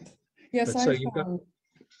 Right. Yes, But so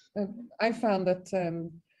I found that,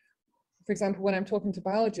 for example, when I'm talking to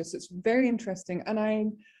biologists, it's very interesting. And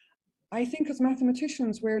I think as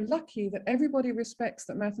mathematicians, we're lucky that everybody respects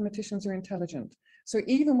that mathematicians are intelligent. So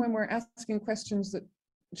even when we're asking questions that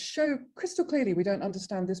show crystal clearly we don't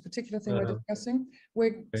understand this particular thing we're discussing,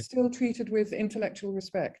 we're still treated with intellectual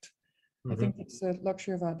respect. I think it's a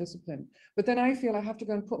luxury of our discipline. But then I feel I have to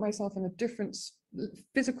go and put myself in a different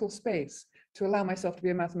physical space to allow myself to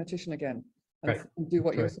be a mathematician again and do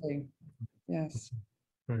what you're saying. Yes.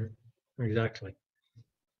 Right. Exactly.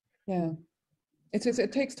 Yeah.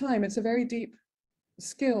 It takes time. It's a very deep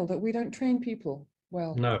skill that we don't train people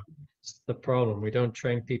well. No, it's the problem. We don't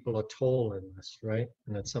train people at all in this, right?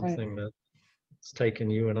 And it's something that's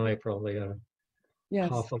taken you and I probably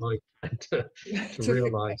half a lifetime to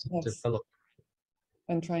realize and develop.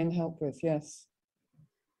 And try and help with, yes.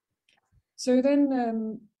 So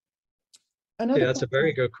then that's a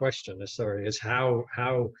very good question. Sorry, is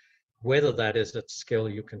whether that is a skill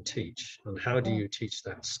you can teach, and how do you teach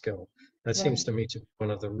that skill? That seems to me to be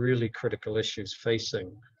one of the really critical issues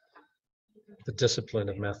facing the discipline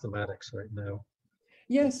of mathematics right now.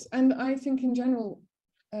 Yes, and I think in general,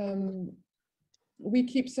 we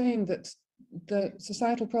keep saying that the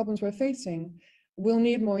societal problems we're facing will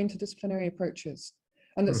need more interdisciplinary approaches,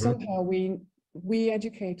 and that somehow we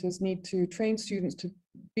educators need to train students to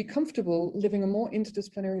be comfortable living a more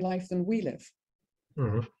interdisciplinary life than we live.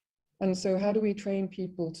 And so how do we train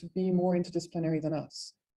people to be more interdisciplinary than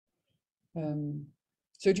us?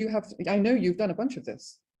 So do you have, I know you've done a bunch of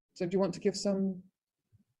this, so do you want to give some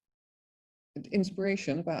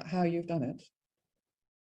inspiration about how you've done it?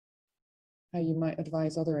 How you might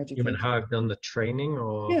advise other educators? You mean how I've done the training,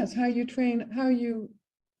 or? Yes, how you train, how you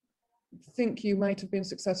think you might have been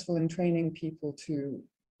successful in training people to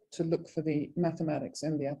look for the mathematics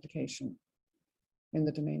and the application in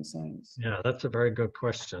the domain science. Yeah, that's a very good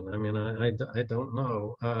question. I mean, I don't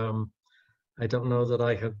know. I don't know that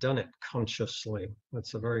I have done it consciously.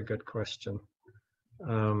 That's a very good question.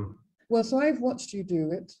 Well, so I've watched you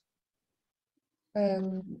do it.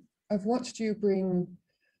 I've watched you bring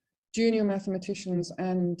junior mathematicians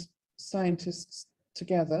and scientists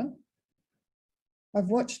together. I've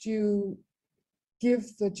watched you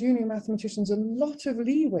give the junior mathematicians a lot of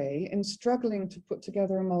leeway in struggling to put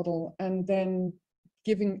together a model, and then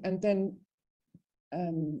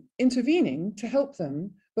intervening to help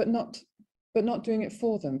them, but not doing it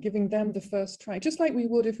for them, giving them the first try, just like we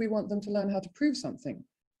would if we want them to learn how to prove something.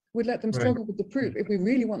 We'd let them struggle with the proof. If we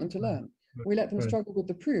really want them to learn, we let them struggle with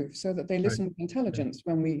the proof so that they listen with intelligence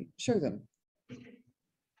when we show them.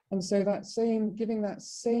 And so that same, giving that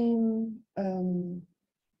same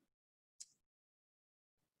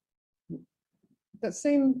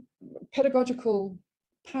pedagogical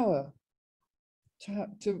power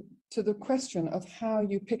to the question of how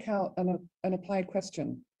you pick out an applied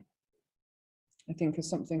question, I think is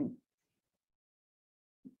something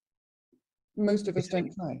most of us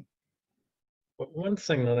don't try. One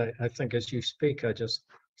thing that I think as you speak, I just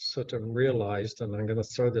sort of realized, and I'm going to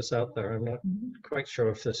throw this out there, I'm not quite sure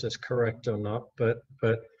if this is correct or not, but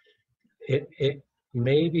it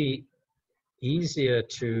may be easier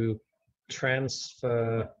to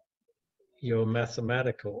transfer your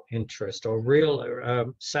mathematical interest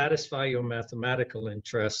or satisfy your mathematical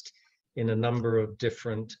interest in a number of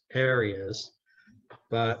different areas,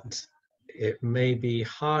 but it may be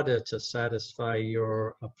harder to satisfy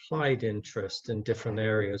your applied interest in different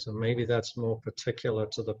areas, and maybe that's more particular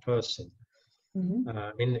to the person.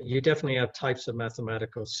 I mean, you definitely have types of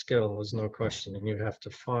mathematical skill, there's no question, and you have to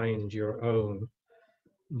find your own.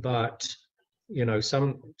 But you know,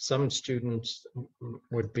 some students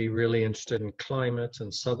would be really interested in climate,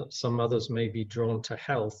 and some others may be drawn to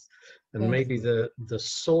health, and maybe the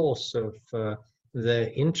source of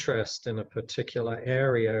their interest in a particular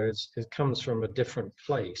area it comes from a different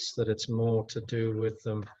place, that it's more to do with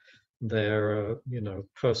them, their you know,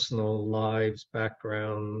 personal lives,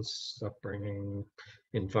 backgrounds, upbringing,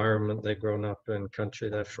 environment they've grown up in, country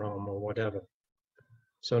they're from, or whatever.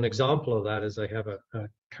 So an example of that is I have a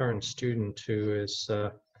current student who is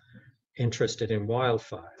interested in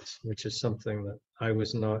wildfires, which is something that I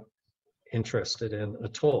was not interested in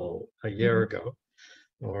at all a year ago,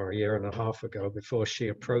 or a year and a half ago, before she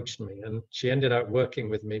approached me. And she ended up working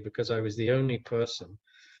with me because I was the only person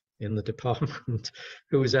in the department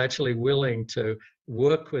who was actually willing to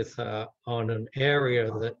work with her on an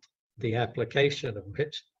area that the application of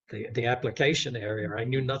which, the application area, I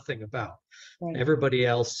knew nothing about. Everybody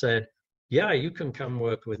else said, yeah, you can come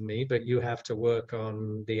work with me, but you have to work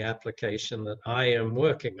on the application that I am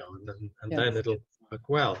working on, and then it'll work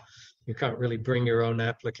well. You can't really bring your own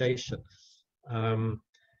application.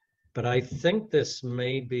 But I think this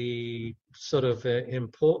may be sort of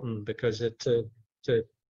important, because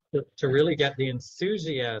to really get the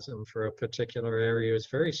enthusiasm for a particular area is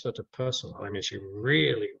very sort of personal. I mean, she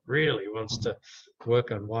really, really wants to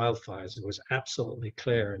work on wildfires. It was absolutely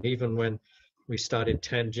clear. And even when we started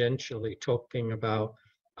tangentially talking about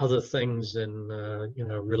other things and you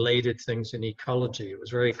know, related things in ecology, it was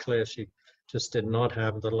very clear she just did not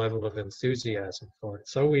have the level of enthusiasm for it.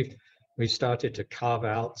 So we started to carve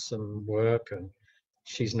out some work, and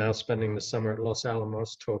she's now spending the summer at Los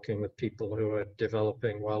Alamos talking with people who are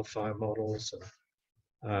developing wildfire models.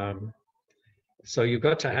 And so you've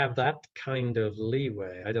got to have that kind of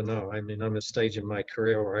leeway. I don't know. I mean, I'm at a stage in my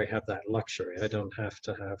career where I have that luxury. I don't have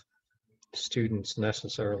to have students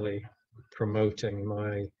necessarily promoting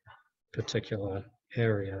my particular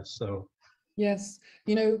area. So yes,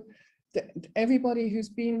 you know, everybody who's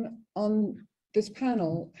been on this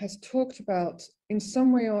panel has talked about, in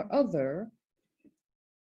some way or other,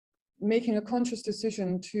 making a conscious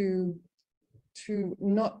decision to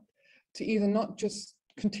either not just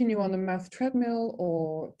continue on the math treadmill,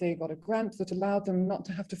 or they got a grant that allowed them not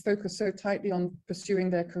to have to focus so tightly on pursuing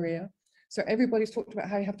their career. So everybody's talked about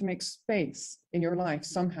how you have to make space in your life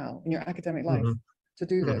somehow, in your academic life, to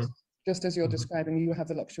do this, just as you're describing, you have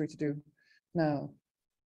the luxury to do now.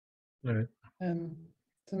 Right.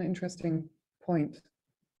 It's an interesting point.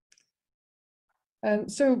 And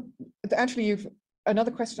so actually,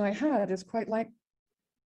 another question I had is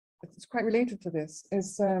it's quite related to this,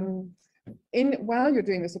 is while you're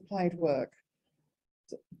doing this applied work,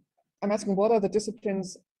 I'm asking what other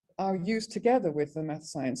disciplines are used together with the math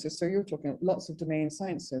sciences. So you're talking lots of domain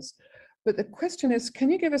sciences, but the question is,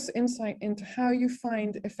 can you give us insight into how you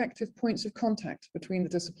find effective points of contact between the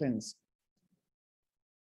disciplines?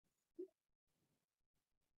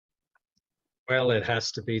 Well, it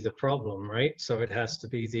has to be the problem, right? So it has to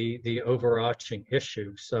be the overarching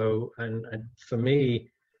issue. So, and for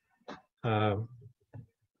me,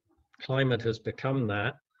 climate has become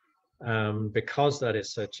that, because that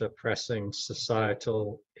is such a pressing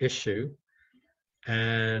societal issue.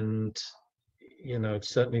 And, you know,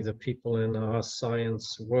 certainly the people in our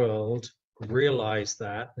science world realize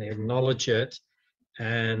that, they acknowledge it,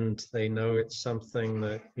 and they know it's something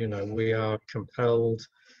that, you know, we are compelled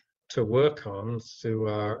to work on through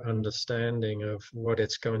our understanding of what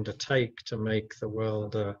it's going to take to make the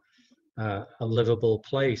world a livable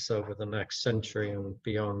place over the next century and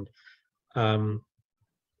beyond. I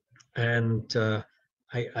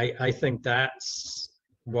think that's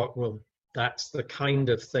the kind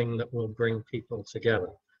of thing that will bring people together.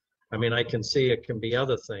 I mean, I can see it can be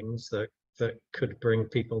other things that could bring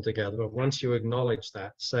people together, but once you acknowledge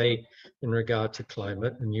that, say in regard to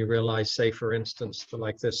climate, and you realize, say for instance, for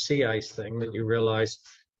like this sea ice thing, that you realize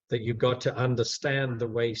that you've got to understand the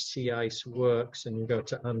way sea ice works, and you've got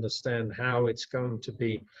to understand how it's going to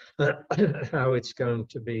be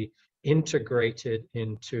integrated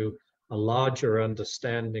into a larger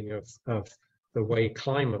understanding of the way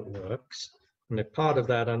climate works. And a part of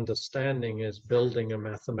that understanding is building a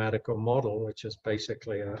mathematical model, which is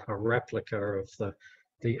basically a replica of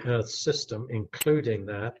the Earth system, including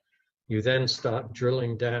that. You then start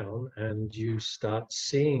drilling down and you start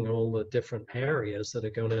seeing all the different areas that are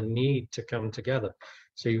going to need to come together.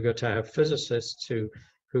 So you've got to have physicists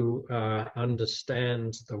who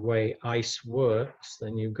understand the way ice works.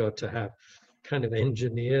 Then you've got to have kind of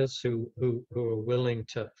engineers who are willing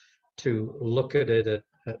to look at it at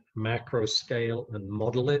macro scale and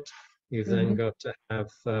model it. You've then got to have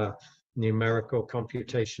numerical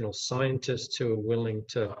computational scientists who are willing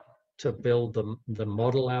to build the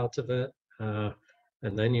model out of it. And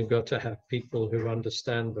then you've got to have people who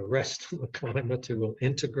understand the rest of the climate, who will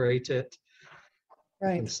integrate it,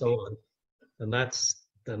 right, and so on. And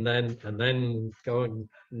then going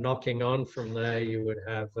knocking on from there, you would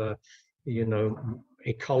have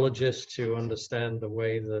ecologists who understand the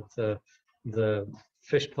way that the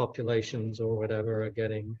fish populations or whatever are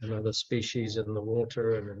getting, and other species in the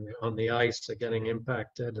water and on the ice are getting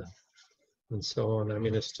impacted, and so on. I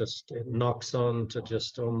mean, it knocks on to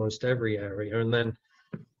just almost every area. And then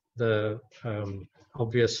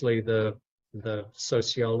obviously the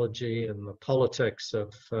sociology and the politics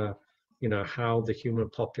of how the human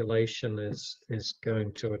population is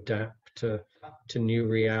going to adapt to new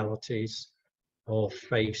realities or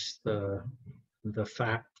face the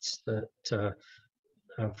facts that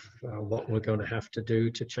of what we're going to have to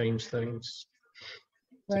do to change things,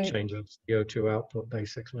 right, to change our CO2 output,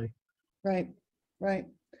 basically. Right.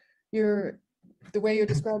 The way you're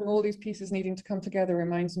describing all these pieces needing to come together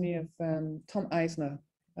reminds me of Tom Eisner,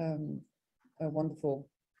 a wonderful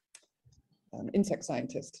insect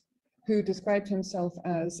scientist, who described himself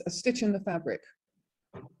as a stitch in the fabric.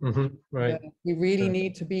 Right. We really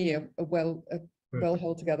need to be a well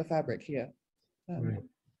held together fabric here. Right.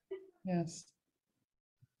 Yes.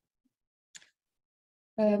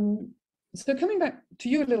 So coming back to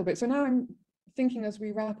you a little bit. So now I'm thinking, as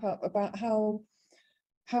we wrap up, about how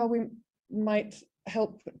we might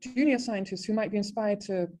help junior scientists who might be inspired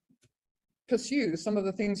to pursue some of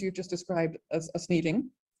the things you've just described as us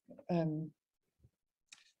needing. I'm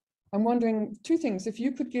wondering two things. If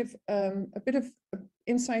you could give a bit of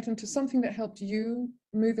insight into something that helped you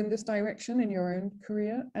move in this direction in your own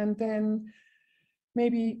career, and then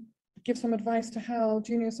maybe give some advice to how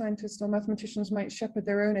junior scientists or mathematicians might shepherd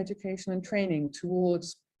their own education and training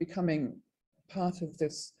towards becoming part of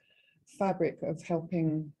this fabric of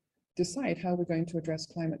helping decide how we're going to address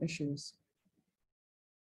climate issues.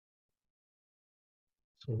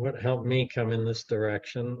 So what helped me come in this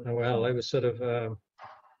direction? Well, it was sort of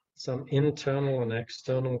some internal and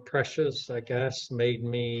external pressures, I guess, made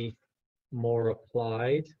me more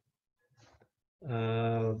applied.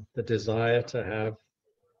 The desire to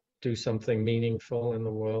do something meaningful in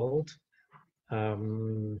the world,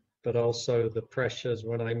 but also the pressures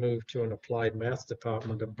when I moved to an applied math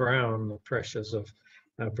department at Brown, the pressures of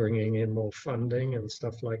bringing in more funding and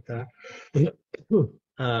stuff like that.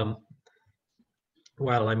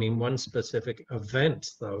 Well, I mean, one specific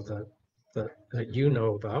event though that you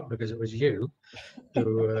know about, because it was you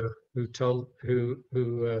who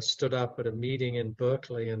stood up at a meeting in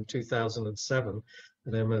Berkeley in 2007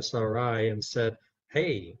 at MSRI and said,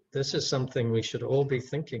 hey, this is something we should all be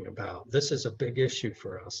thinking about. This is a big issue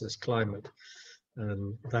for us, is climate.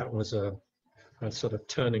 And that was a sort of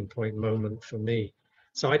turning point moment for me.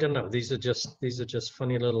 So I don't know, these are just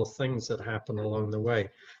funny little things that happen along the way.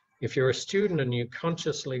 If you're a student and you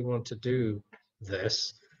consciously want to do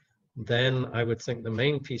this, then I would think the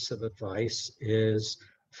main piece of advice is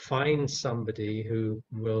find somebody who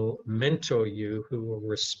will mentor you, who will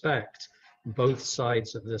respect both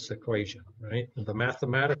sides of this equation, right? The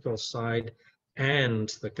mathematical side and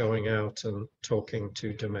the going out and talking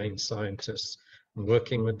to domain scientists and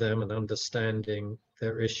working with them and understanding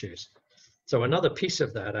their issues. So another piece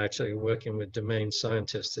of that, actually, working with domain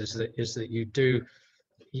scientists is that you do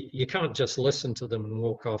you can't just listen to them and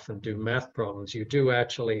walk off and do math problems. You do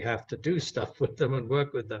actually have to do stuff with them and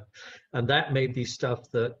work with them. And that may be stuff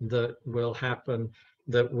that will happen,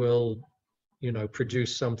 that will, you know,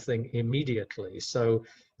 produce something immediately. So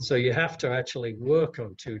you have to actually work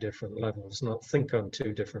on two different levels, not think on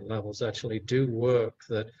two different levels, actually do work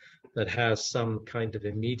that has some kind of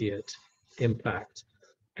immediate impact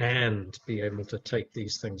and be able to take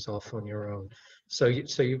these things off on your own. So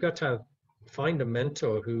you've got to find a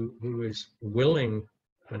mentor who is willing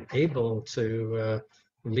and able to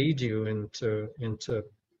lead you into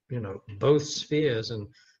you know, both spheres, and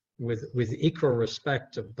with equal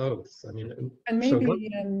respect of both. I mean, and maybe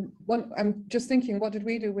I'm just thinking, what did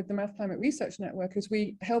we do with the Math Climate Research Network? Is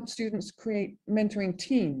we help students create mentoring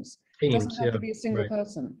teams. It doesn't have to be a single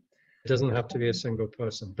person. It doesn't have to be a single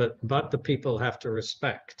person, but the people have to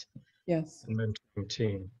respect. Yes. The mentoring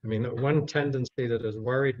team. I mean, one tendency that has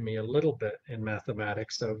worried me a little bit in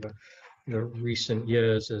mathematics over the recent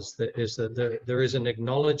years is that there is an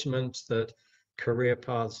acknowledgement that career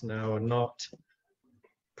paths now are not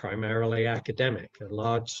primarily academic.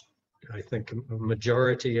 I think a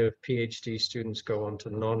majority of PhD students go on to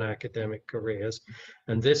non-academic careers,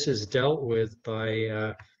 and this is dealt with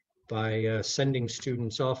by sending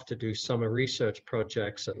students off to do summer research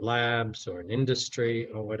projects at labs or in industry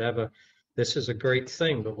or whatever. This is a great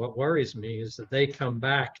thing, but what worries me is that they come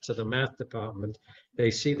back to the math department, they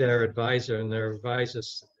see their advisor, and their advisor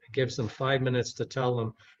gives them 5 minutes to tell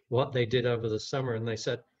them what they did over the summer, and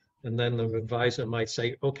then the advisor might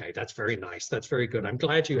say, okay, that's very nice, that's very good, I'm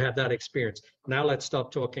glad you had that experience. Now let's stop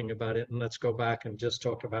talking about it and let's go back and just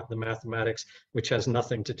talk about the mathematics, which has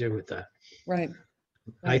nothing to do with that. Right.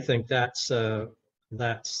 I think that's a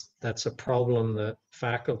problem that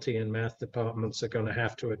faculty and math departments are going to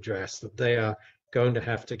have to address, that they are going to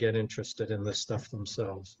have to get interested in this stuff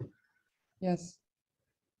themselves. Yes.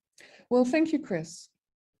 Well, thank you, Chris.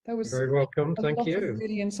 That was very welcome. Thank you.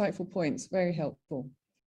 Really insightful points. Very helpful.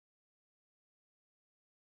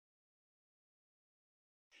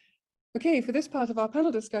 Okay, for this part of our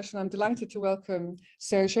panel discussion, I'm delighted to welcome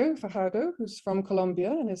Sergio Fajardo, who's from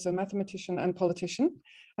Colombia and is a mathematician and politician,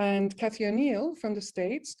 and Cathy O'Neill from the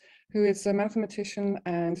States, who is a mathematician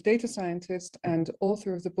and data scientist and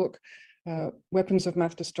author of the book, Weapons of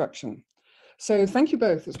Math Destruction. So thank you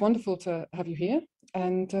both. It's wonderful to have you here.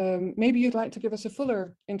 And maybe you'd like to give us a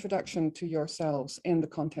fuller introduction to yourselves in the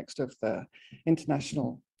context of the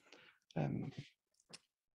international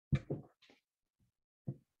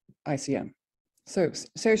ICM. So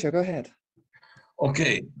Sergio, go ahead.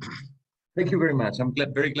 Okay, thank you very much. I'm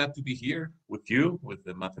very glad to be here with you, with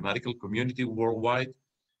the mathematical community worldwide.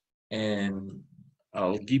 And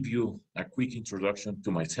I'll give you a quick introduction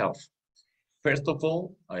to myself. First of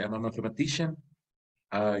all, I am a mathematician.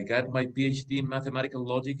 I got my PhD in mathematical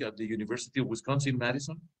logic at the University of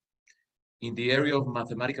Wisconsin-Madison in the area of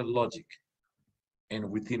mathematical logic.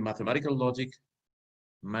 And within mathematical logic,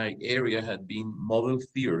 my area had been model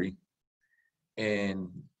theory and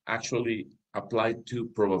actually applied to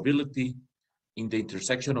probability in the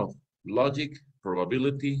intersection of logic,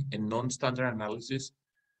 probability, and non-standard analysis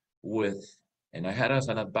and I had as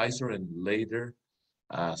an advisor and later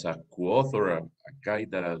as a co-author, a guy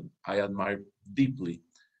that I admire deeply,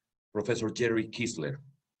 Professor Jerry Kistler.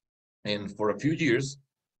 And for a few years,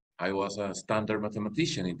 I was a standard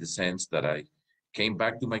mathematician in the sense that I came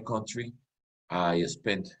back to my country. I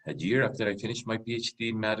spent a year after I finished my PhD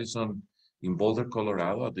in Madison in Boulder,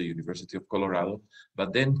 Colorado, at the University of Colorado,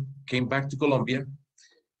 but then came back to Colombia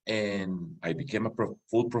and I became a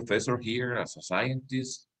full professor here as a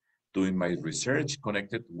scientist, doing my research,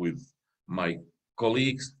 connected with my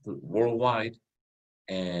colleagues worldwide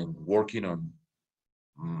and working on,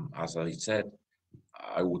 as I said,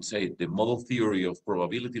 I would say the model theory of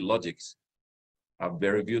probability logics, a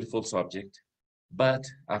very beautiful subject. But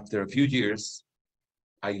after a few years,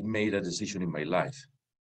 I made a decision in my life,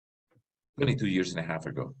 22 years and a half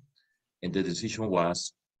ago. And the decision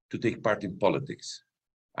was to take part in politics.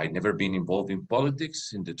 I'd never been involved in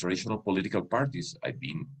politics in the traditional political parties. I've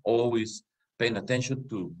been always paying attention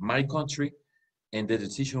to my country. And the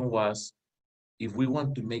decision was, if we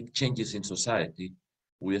want to make changes in society,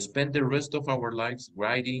 we spend the rest of our lives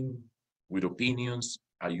writing with opinions.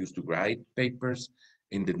 I used to write papers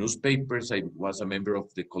in the newspapers. I was a member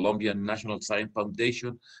of the Colombian National Science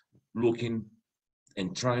Foundation, looking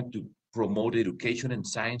and trying to promote education and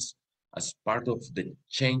science as part of the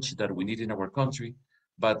change that we need in our country.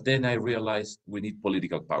 But then I realized we need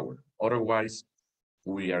political power. Otherwise,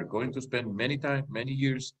 we are going to spend many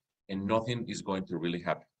years and nothing is going to really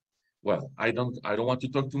happen. Well, I don't want to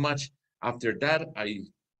talk too much. After that, I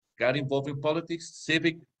got involved in politics,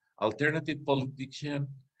 civic, alternative politician.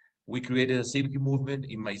 We created a civic movement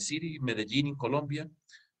in my city, Medellin, in Colombia.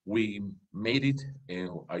 We made it.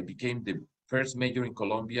 I became the first mayor in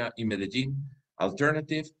Colombia, in Medellin,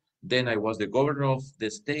 alternative. Then I was the governor of the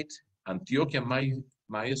state, Antioquia,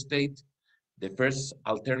 my state, the first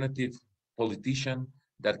alternative politician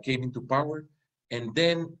that came into power. And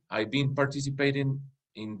then I've been participating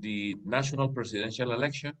in the national presidential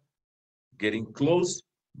election, getting close,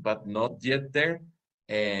 but not yet there.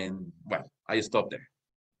 And well, I stopped there.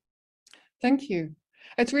 Thank you.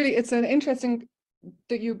 It's an interesting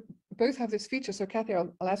that you both have this feature. So Kathy,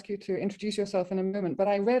 I'll ask you to introduce yourself in a moment, but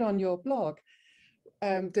I read on your blog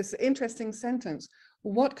this interesting sentence: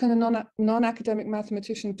 what can a non-academic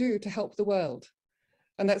mathematician do to help the world?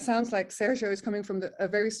 And that sounds like Sergio is coming from a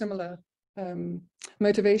very similar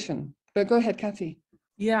motivation. But go ahead, Kathy.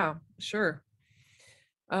 Yeah, sure.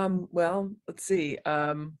 Well, let's see.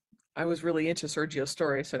 I was really into Sergio's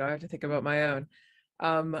story, so now I have to think about my own.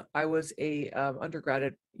 I was a undergrad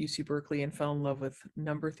at UC Berkeley and fell in love with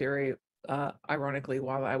number theory, ironically,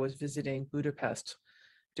 while I was visiting Budapest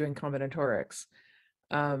doing combinatorics.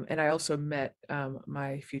 And I also met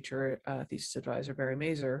my future thesis advisor, Barry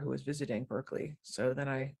Mazur, who was visiting Berkeley. So then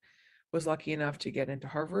I was lucky enough to get into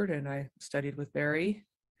Harvard, and I studied with Barry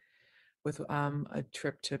with a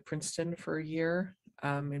trip to Princeton for a year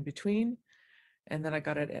in between. And then I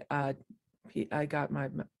got my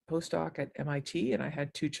postdoc at MIT, and I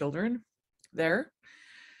had 2 children there,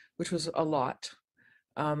 which was a lot,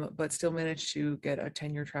 but still managed to get a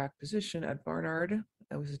tenure track position at Barnard.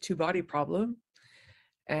 It was a 2-body problem.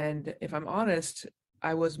 And if I'm honest,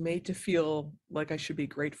 I was made to feel like I should be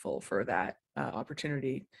grateful for that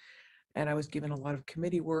opportunity. And I was given a lot of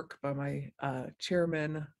committee work by my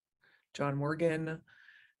chairman, John Morgan.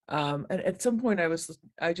 And at some point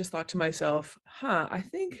I just thought to myself, I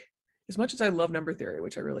think as much as I love number theory,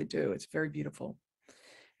 which I really do, it's very beautiful.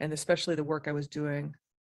 And especially the work I was doing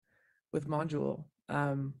with Module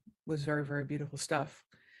was very, very beautiful stuff.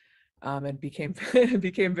 And became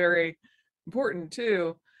very important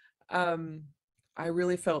too. I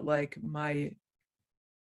really felt like my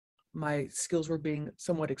skills were being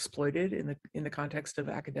somewhat exploited in the context of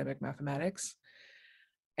academic mathematics,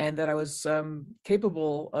 and that I was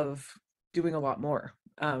capable of doing a lot more.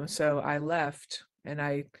 So I left, and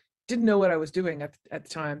I didn't know what I was doing at the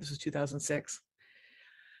time. This was 2006.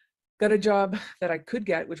 Got a job that I could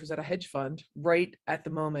get, which was at a hedge fund, right at the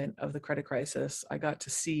moment of the credit crisis. I got to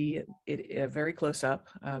see it very close up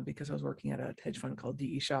because I was working at a hedge fund called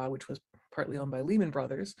D.E. Shaw, which was partly owned by Lehman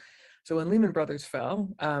Brothers. So when Lehman Brothers fell,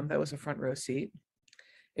 that was a front row seat.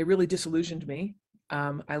 It really disillusioned me.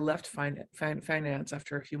 I left finance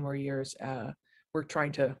after a few more years. We're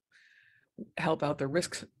trying to help out the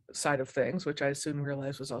risk side of things, which I soon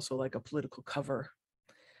realized was also like a political cover,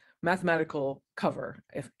 mathematical cover,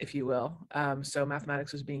 if you will. So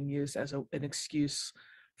mathematics was being used as an excuse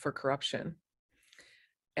for corruption.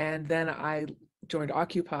 And then I joined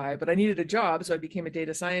Occupy, but I needed a job, so I became a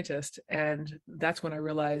data scientist. And that's when I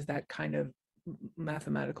realized that kind of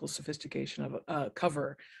mathematical sophistication of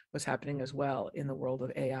cover was happening as well in the world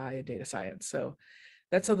of AI and data science. So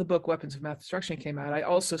that's how the book Weapons of Math Destruction came out. I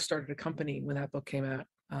also started a company when that book came out,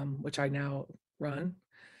 which I now run,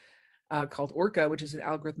 called Orca, which is an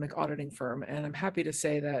algorithmic auditing firm. And I'm happy to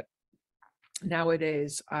say that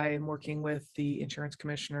nowadays I am working with the insurance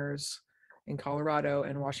commissioners in Colorado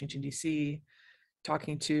and Washington, D.C.,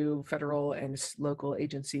 talking to federal and local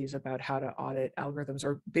agencies about how to audit algorithms,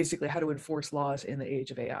 or basically how to enforce laws in the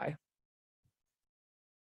age of AI.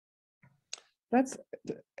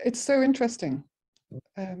 It's so interesting.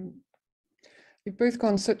 You've both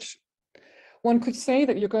gone one could say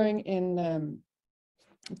that you're going in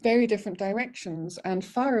very different directions and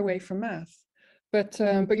far away from math, but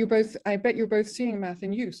I bet you're both seeing math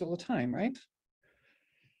in use all the time, right?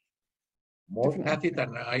 More Kathy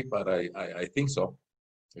than I, but I think so.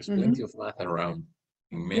 There's plenty of math around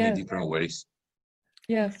in many different ways.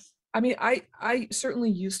 Yes. I mean, I certainly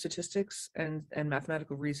use statistics and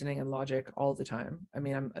mathematical reasoning and logic all the time. I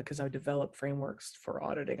mean, because I develop frameworks for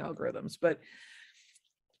auditing algorithms, but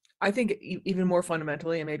I think even more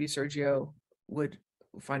fundamentally, and maybe Sergio would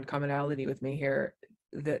find commonality with me here,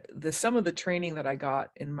 that some of the training that I got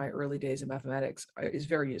in my early days of mathematics is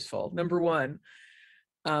very useful. Number one,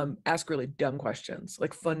 ask really dumb questions,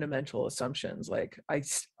 like fundamental assumptions. Like I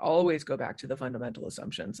always go back to the fundamental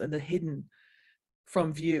assumptions and the hidden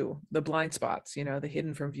from view, the blind spots, the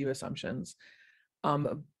hidden from view assumptions.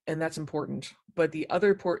 And that's important. But the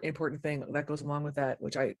other important thing that goes along with that,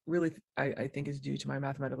 which I think is due to my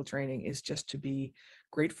mathematical training, is just to be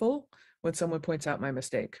grateful when someone points out my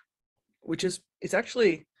mistake. which is, it's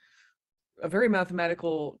actually a very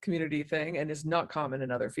mathematical community thing and is not common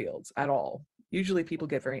in other fields at all. Usually people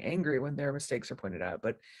get very angry when their mistakes are pointed out,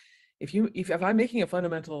 but if I'm making a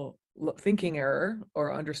fundamental thinking error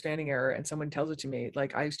or understanding error and someone tells it to me,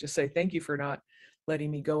 like, I just say, thank you for not letting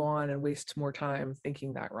me go on and waste more time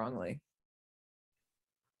thinking that wrongly.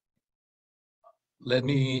 Let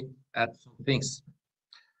me add some things.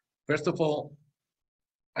 First of all,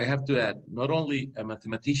 I have to add, not only a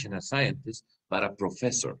mathematician, a scientist, but a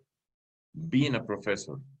professor. Being a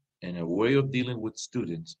professor and a way of dealing with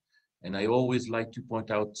students. And I always like to point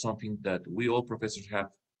out something that we all professors have,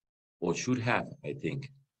 or should have, I think,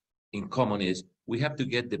 in common, is we have to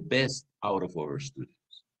get the best out of our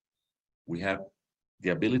students. We have the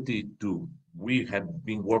ability to, we have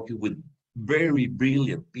been working with very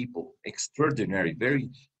brilliant people, extraordinary, very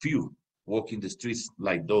few walking the streets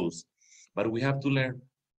like those. But we have to learn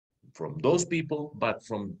from those people, but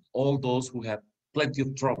from all those who have plenty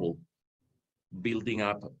of trouble building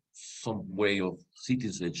up some way of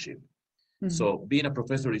citizenship. Mhm. So being a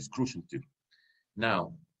professor is crucial too.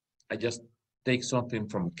 Now, I just take something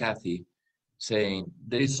from Kathy saying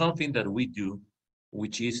there is something that we do,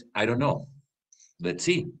 which is, I don't know. Let's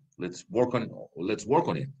see, let's work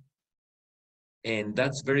on it. And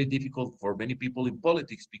that's very difficult for many people in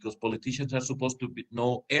politics, because politicians are supposed to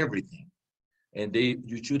know everything. And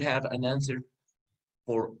you should have an answer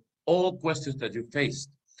for all questions that you faced.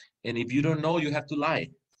 And if you don't know, you have to lie,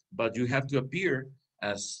 but you have to appear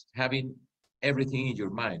as having everything in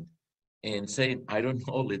your mind and saying, I don't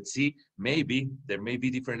know, let's see, maybe there may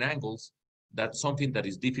be different angles. That's something that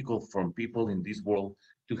is difficult for people in this world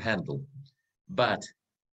to handle. But,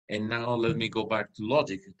 and now let me go back to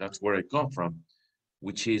logic. That's where I come from,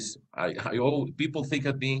 which is, people think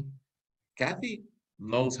of me, Kathy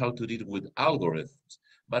knows how to deal with algorithms.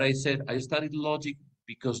 But I said, I studied logic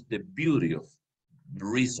because the beauty of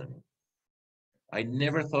reasoning. I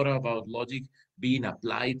never thought about logic being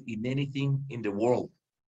applied in anything in the world.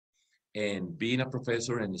 And being a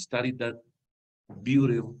professor and studied that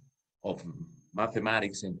beauty of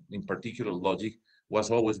mathematics and in particular logic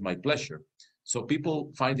was always my pleasure. So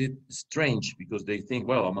people find it strange because they think,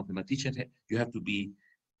 well, a mathematician, you have to be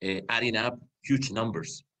adding up huge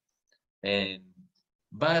numbers.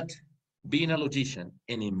 But being a logician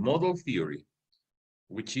and in model theory,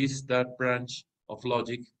 which is that branch of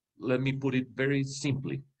logic, let me put it very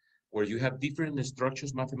simply, where you have different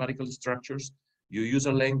structures, mathematical structures, you use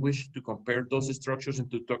a language to compare those structures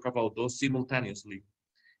and to talk about those simultaneously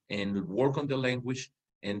and work on the language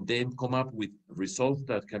and then come up with results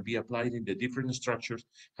that can be applied in the different structures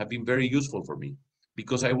have been very useful for me,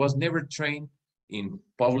 because I was never trained in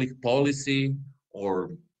public policy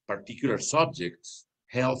or particular subjects,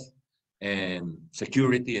 health and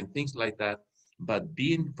security and things like that. But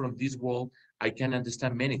being from this world, I can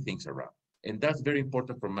understand many things around. And that's very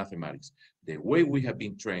important for mathematics. The way we have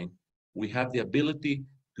been trained, we have the ability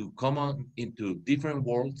to come on into different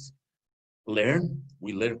worlds, learn.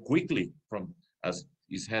 We learn quickly from, as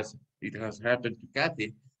it has happened to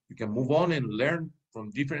Kathy. You can move on and learn from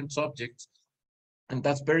different subjects. And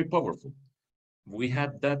that's very powerful. We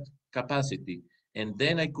have that capacity. And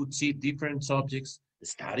then I could see different subjects,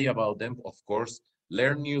 study about them, of course,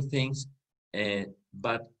 learn new things.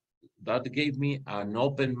 But that gave me an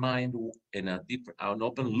open mind and an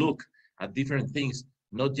open look at different things,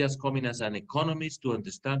 not just coming as an economist to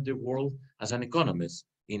understand the world as an economist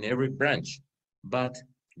in every branch, but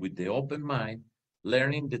with the open mind,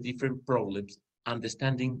 learning the different problems,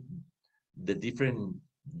 understanding the different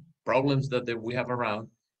problems that we have around,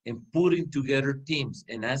 and putting together teams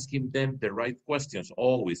and asking them the right questions.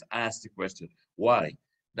 Always ask the question, why?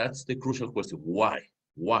 That's the crucial question, why?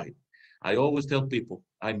 Why? I always tell people,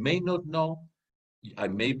 I may not know, I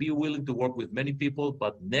may be willing to work with many people,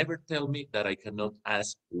 but never tell me that I cannot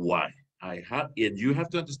ask why. And you have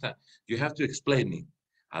to understand, you have to explain me.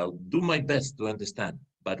 I'll do my best to understand,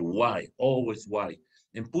 but why? Always why.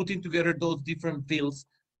 And putting together those different fields,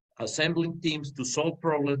 assembling teams to solve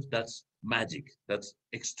problems, that's magic. That's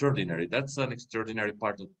extraordinary. That's an extraordinary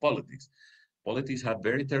part of politics. Politics have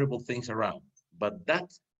very terrible things around, but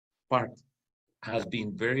that part has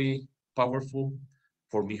been very powerful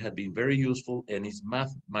for me, had been very useful, and it's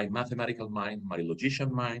my mathematical mind, my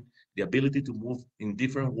logician mind, the ability to move in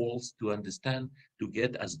different worlds, to understand, to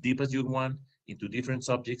get as deep as you want into different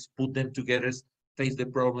subjects, put them together, face the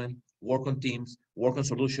problem, work on teams, work on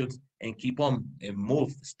solutions, and keep on and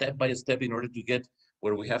move step by step in order to get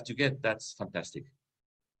where we have to get. That's fantastic.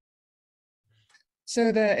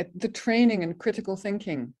 So the training and critical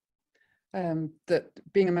thinking that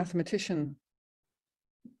being a mathematician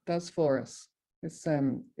does for us is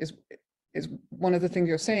is one of the things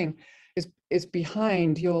you're saying is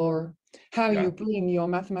behind your how Yeah. you bring your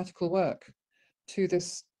mathematical work to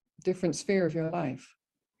this different sphere of your life.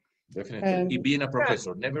 Definitely. Being a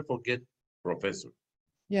professor, never forget professor.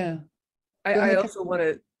 Yeah. I, Go I ahead, also want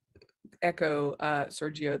to echo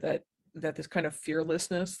Sergio that this kind of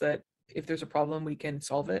fearlessness that if there's a problem, we can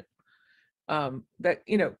solve it. That,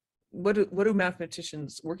 you know, what do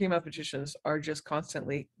mathematicians, working mathematicians are just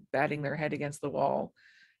constantly batting their head against the wall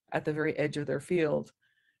at the very edge of their field.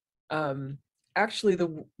 Actually,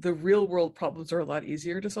 the real world problems are a lot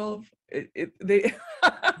easier to solve. They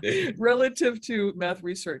relative to math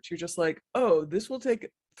research, you're just like, oh, this will take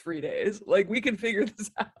 3 days. Like, we can figure this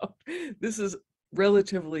out. This is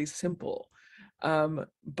relatively simple.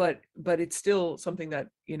 But it's still something that,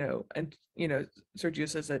 you know, and you know, Sergio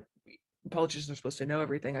says that politicians are supposed to know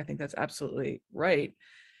everything. I think that's absolutely right.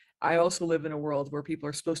 I also live in a world where people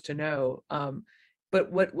are supposed to know. But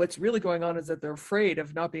what's really going on is that they're afraid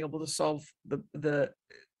of not being able to solve the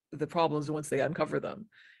problems once they uncover them.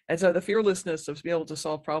 And so the fearlessness of being able to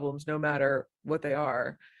solve problems, no matter what they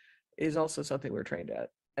are, is also something we're trained at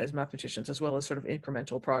as mathematicians, as well as sort of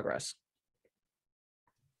incremental progress.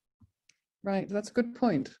 Right, that's a good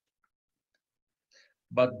point.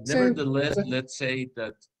 But So- nevertheless, let's say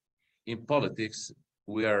that in politics,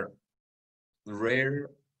 we are rare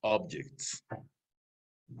objects,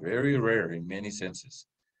 very rare in many senses.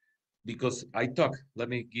 Because let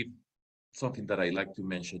me give something that I like to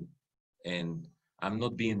mention, and I'm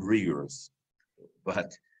not being rigorous, but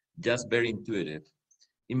just very intuitive.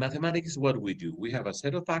 In mathematics, what we do, we have a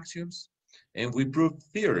set of axioms and we prove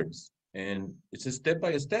theorems, and it's a step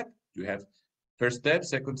by step. You have first step,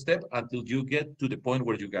 second step, until you get to the point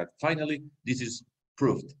where you got, finally, this is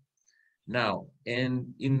proved. Now,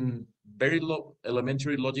 and in very low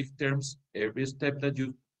elementary logic terms, every step that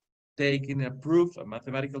you take in a proof, a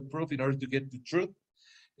mathematical proof, in order to get to truth,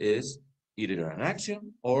 is either an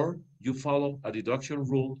axiom or you follow a deduction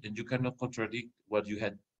rule and you cannot contradict what you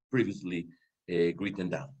had previously written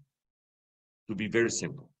down. To be very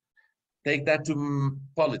simple. Take that to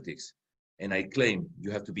politics, and I claim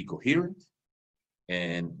you have to be coherent,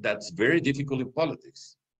 and that's very difficult in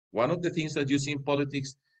politics. One of the things that you see in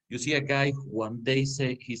politics, you see a guy who one day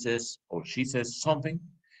he says or she says something,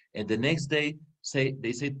 and the next day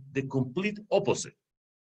they say the complete opposite,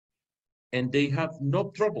 and they have no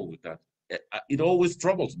trouble with that. It always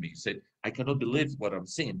troubles me. Said, I cannot believe what I'm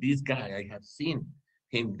seeing. This guy, I have seen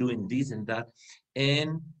him doing this and that.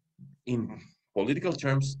 And in political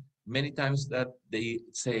terms, many times that they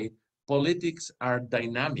say politics are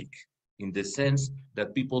dynamic in the sense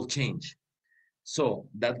that people change. So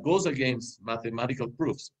that goes against mathematical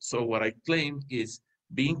proofs. So what I claim is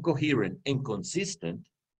being coherent and consistent.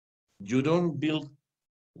 You don't build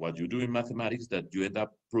what you do in mathematics that you end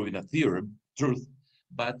up proving a theorem, truth,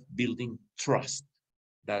 but building trust.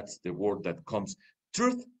 That's the word that comes.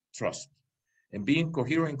 Truth, trust, and being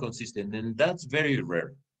coherent and consistent. And that's very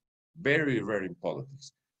rare in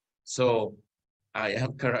politics. So I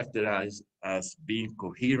am characterized as being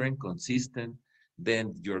coherent, consistent.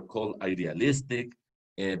 Then you're called idealistic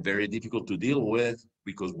and very difficult to deal with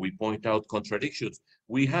because we point out contradictions.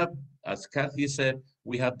 We have, as Kathy said,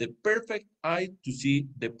 we have the perfect eye to see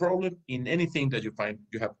the problem in anything that you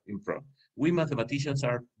have in front. We mathematicians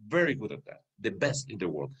are very good at that, the best in the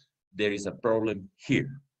world. There is a problem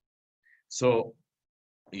here. So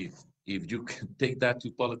if you can take that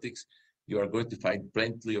to politics, you are going to find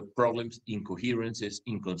plenty of problems, incoherences,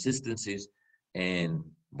 inconsistencies, and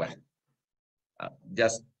well,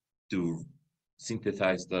 just to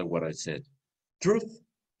synthesize what I said. Truth,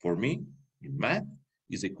 for me, in math,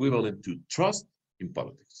 is equivalent to trust in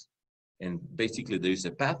politics. And basically, there is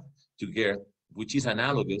a path to get, which is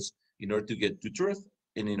analogous in order to get to truth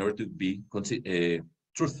and in order to be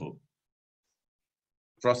truthful,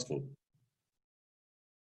 trustful.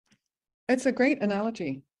 It's a great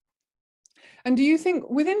analogy. And do you think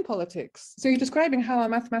within politics, so you're describing how our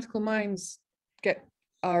mathematical minds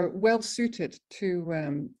are well suited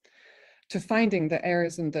to finding the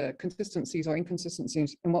errors and the consistencies or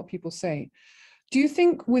inconsistencies in what people say. Do you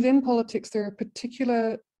think within politics there are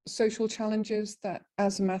particular social challenges that,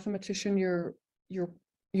 as a mathematician, you're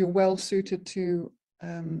well suited to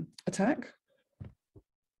attack?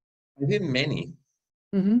 I think many.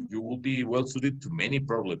 Mm-hmm. You will be well suited to many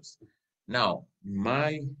problems. Now,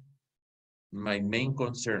 my main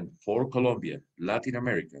concern for Colombia, Latin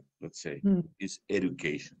America, let's say, is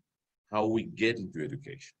education. How we get into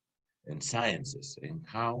education and sciences, and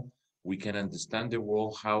how we can understand the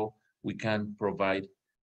world, how we can provide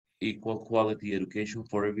equal quality education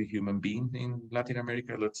for every human being in Latin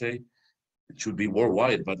America, let's say. it should be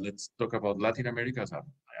worldwide, but let's talk about Latin America. As I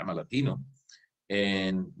am a Latino,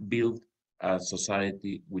 and build a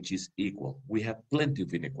society which is equal. We have plenty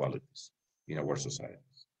of inequalities in our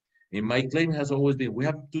societies. And my claim has always been, we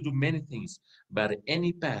have to do many things, but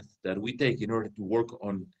any path that we take in order to work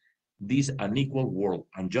on this unequal world,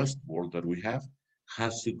 unjust world that we have,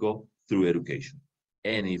 has to go through education.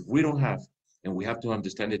 And if we don't have, and we have to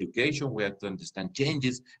understand education, we have to understand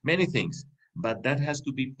changes, many things, but that has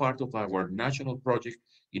to be part of our national project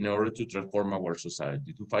in order to transform our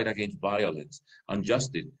society, to fight against violence,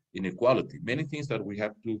 injustice, inequality, many things that we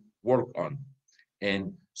have to work on.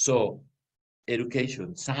 And so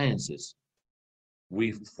education, sciences,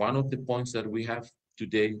 one of the points that we have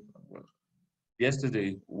today, well,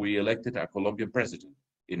 yesterday we elected a Colombian president,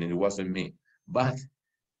 and it wasn't me, but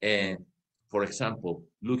for example,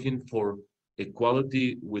 looking for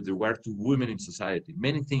equality with regard to women in society,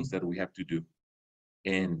 many things that we have to do,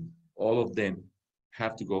 and all of them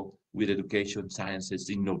have to go with education, sciences,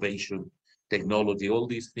 innovation, technology. All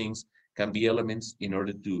these things can be elements in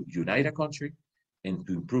order to unite a country and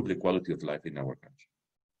to improve the quality of life in our country.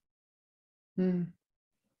 Mm.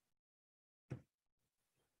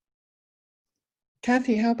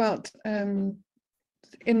 Kathy, how about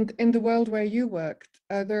in the world where you worked,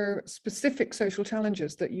 are there specific social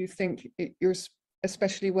challenges that you think you're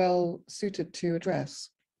especially well suited to address,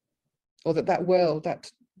 or that world,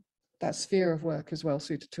 that sphere of work is well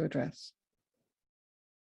suited to address?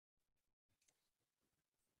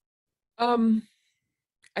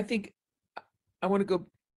 I think I want to go,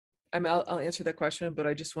 I'll answer that question, but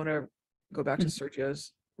I just want to go back to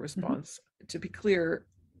Sergio's response. To be clear,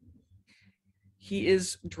 he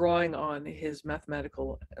is drawing on his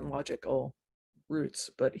mathematical and logical roots,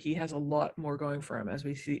 but he has a lot more going for him, as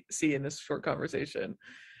we see in this short conversation.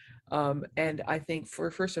 And I think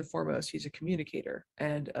first and foremost, he's a communicator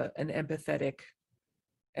and an empathetic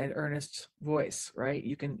and earnest voice, right?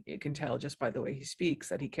 You can tell just by the way he speaks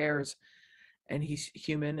that he cares, and he's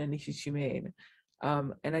human and he's humane.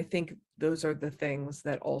 And I think those are the things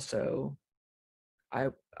that also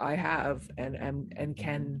I have and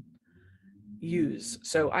can use.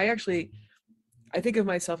 So I think of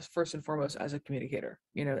myself first and foremost as a communicator,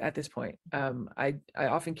 at this point. I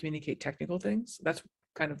often communicate technical things. That's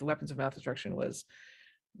kind of the weapons of math instruction was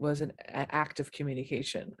an act of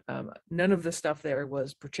communication. None of the stuff there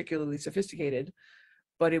was particularly sophisticated,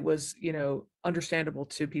 but it was, understandable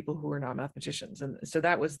to people who are not mathematicians. And so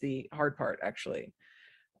that was the hard part, actually.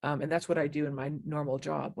 And that's what I do in my normal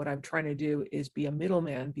job. What I'm trying to do is be a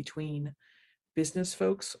middleman between business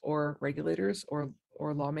folks or regulators or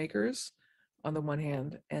lawmakers on the one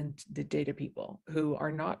hand, and the data people who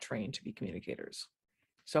are not trained to be communicators.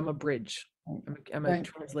 So I'm a bridge. I'm a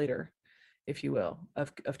translator, if you will,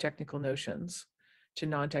 of technical notions to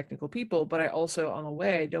non-technical people. But I also, on the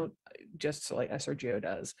way, don't just, like Sergio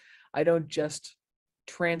does, I don't just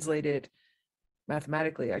translate it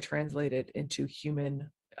mathematically, I translate it into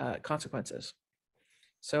human consequences.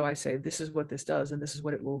 So I say, this is what this does, and this is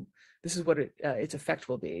what its effect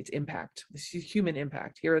will be, its impact. This is human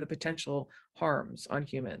impact. Here are the potential harms on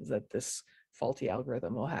humans that this faulty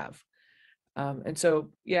algorithm will have. And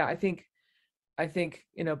so, yeah, I think,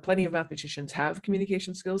 plenty of mathematicians have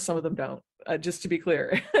communication skills. Some of them don't, just to be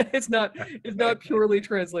clear. It's not purely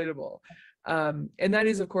translatable. And that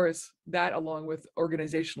is, of course, that along with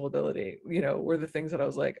organizational ability, were the things that I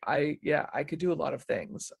was like, I could do a lot of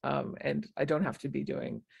things. And I don't have to be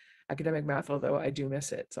doing academic math, although I do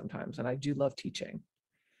miss it sometimes, and I do love teaching.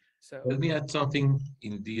 So let me add something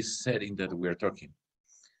in this setting that we're talking,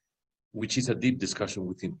 which is a deep discussion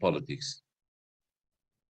within politics.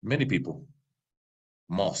 Many people,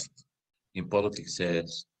 most in politics,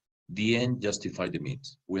 says the end justify the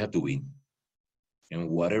means. We have to win, and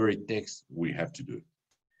whatever it takes, we have to do it.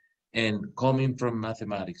 And coming from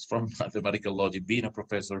mathematics, from mathematical logic, being a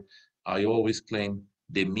professor, I always claim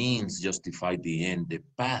the means justify the end. The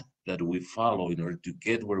path that we follow in order to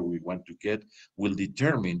get where we want to get will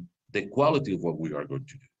determine the quality of what we are going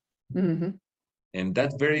to do. Mm-hmm. And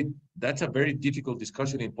that's a very difficult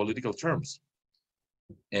discussion in political terms.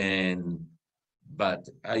 But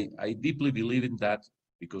I deeply believe in that,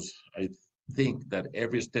 because I think that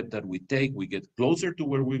every step that we take, we get closer to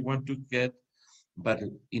where we want to get. But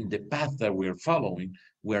in the path that we're following,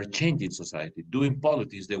 we are changing society, doing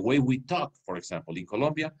politics, the way we talk. For example, in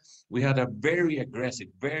Colombia, we had a very aggressive,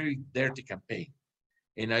 very dirty campaign.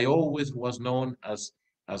 And I always was known as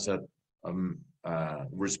a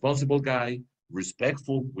responsible guy,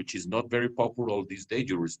 respectful, which is not very popular all these days.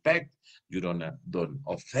 You respect, you don't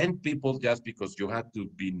offend people just because you have to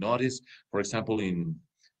be noticed, for example, in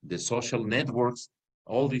the social networks,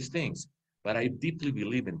 all these things. but I deeply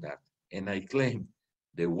believe in that. And I claim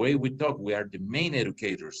the way we talk, we are the main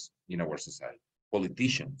educators in our society,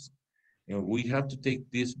 politicians. You know, we have to take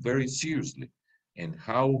this very seriously. And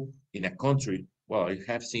how in a country, well, I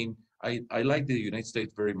have seen, I like the United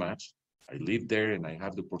States very much. I live there and I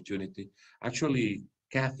have the opportunity. Actually,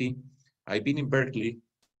 Kathy, I've been in Berkeley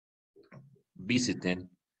visiting,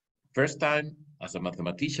 first time as a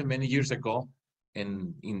mathematician many years ago,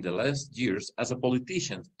 and in the last years as a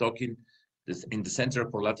politician, talking in the Center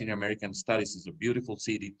for Latin American Studies. Is a beautiful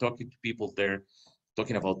city, talking to people there,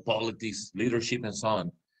 talking about politics, leadership, and so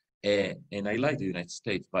on. And I like the United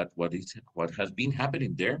States, but what has been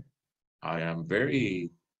happening there, I am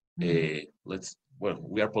very I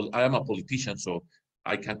am a politician, so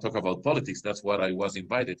I can talk about politics. That's what I was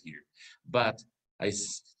invited here, but I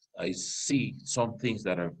see some things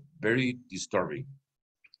that are very disturbing,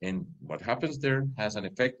 and what happens there has an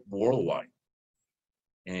effect worldwide,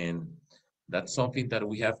 and that's something that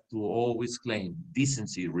we have to always claim: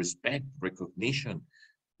 decency, respect, recognition,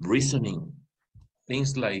 reasoning,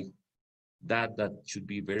 things like that should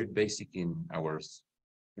be very basic in our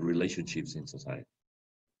relationships in society.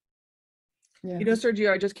 Yeah. You know,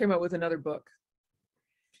 Sergio, I just came out with another book,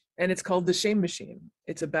 and it's called The Shame Machine.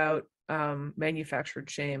 It's about manufactured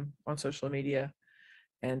shame on social media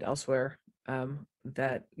and elsewhere.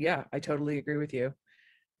 That, yeah, I totally agree with you.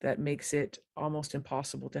 That makes it almost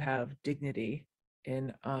impossible to have dignity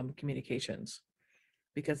in communications,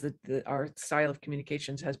 because our style of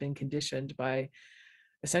communications has been conditioned by,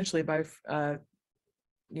 essentially by,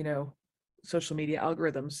 social media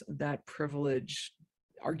algorithms that privilege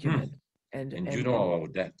argument and you know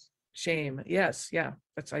about that. Shame. Yes, yeah.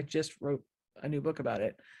 I just wrote a new book about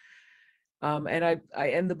it. And I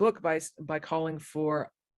end the book by calling for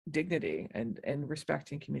dignity and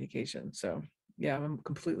respect in communication. So yeah, I'm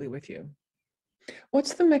completely with you.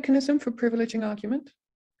 What's the mechanism for privileging argument?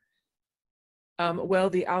 Well,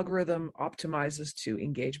 the algorithm optimizes to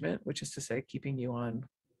engagement, which is to say keeping you on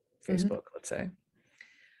Facebook, let's say.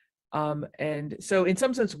 And so in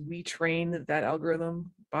some sense, we train that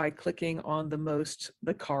algorithm by clicking on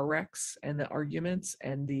the car wrecks and the arguments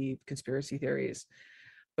and the conspiracy theories.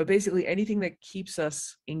 But basically anything that keeps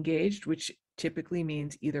us engaged, which typically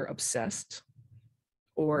means either obsessed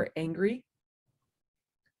or angry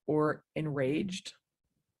or enraged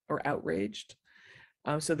or outraged.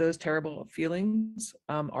 So those terrible feelings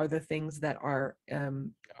are the things that are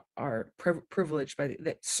privileged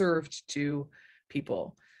that served to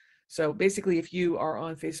people. So basically, if you are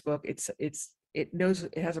on Facebook, it knows,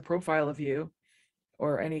 it has a profile of you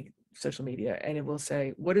or any social media, and it will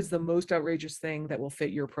say, what is the most outrageous thing that will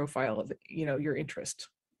fit your profile of, your interest,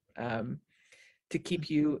 to keep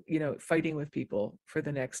you, fighting with people for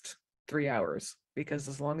the next 3 hours, because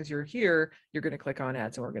as long as you're here, you're going to click on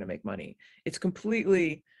ads and we're going to make money. It's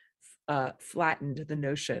completely flattened the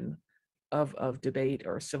notion of debate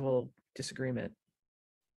or civil disagreement.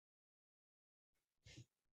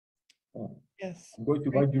 Oh, Yes. I'm going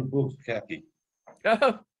to buy your books, Kathy.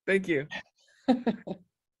 Oh, thank you.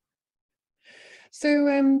 So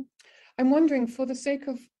I'm wondering, for the sake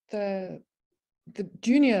of the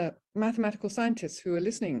junior mathematical scientists who are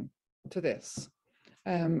listening to this,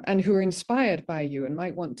 and who are inspired by you and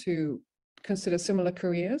might want to consider similar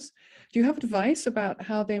careers, do you have advice about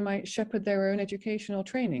how they might shepherd their own educational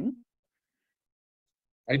training?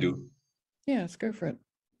 I do. Yes, go for it.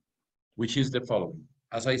 Which is the following.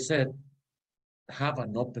 As I said, have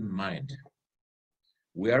an open mind.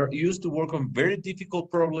 We are used to work on very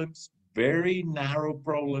difficult problems, very narrow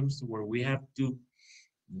problems where we have to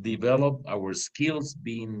develop our skills,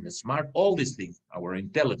 being smart, all these things, our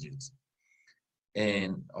intelligence.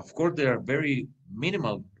 And of course, they are very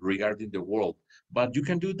minimal regarding the world, but you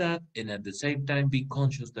can do that and at the same time be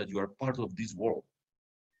conscious that you are part of this world.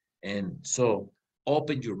 And so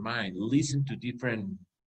open your mind, listen to different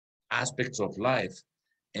aspects of life,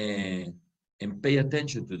 and pay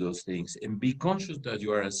attention to those things, and be conscious that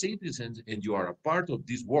you are a citizen and you are a part of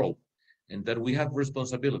this world, and that we have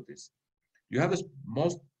responsibilities. You have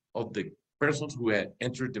most of the persons who have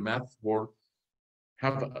entered the math world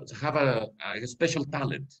have a special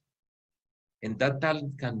talent, and that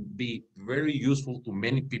talent can be very useful to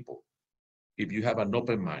many people if you have an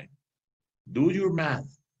open mind. Do your math,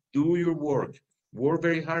 do your work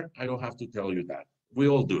very hard. I don't have to tell you that. We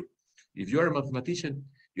all do. If you're a mathematician,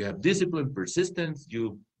 you have discipline, persistence,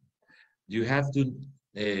 you have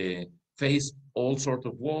to face all sorts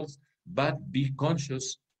of walls, but be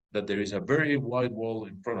conscious that there is a very wide wall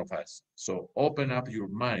in front of us. So open up your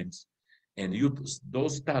minds and use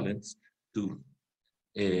those talents to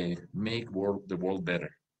make the world better.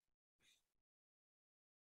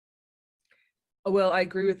 Well, I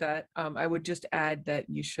agree with that. I would just add that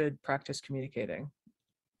you should practice communicating.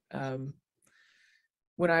 When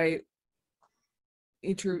I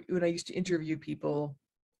used to interview people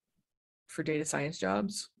for data science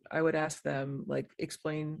jobs, I would ask them, like,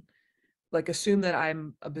 explain, like, assume that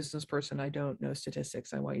I'm a business person, I don't know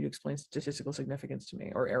statistics, I want you to explain statistical significance to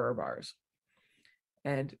me, or error bars.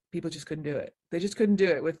 And people just couldn't do it. They just couldn't do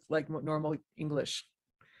it with like normal English.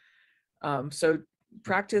 So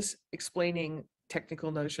practice explaining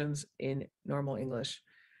technical notions in normal English.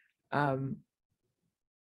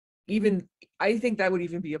 Even I think that would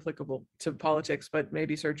even be applicable to politics, but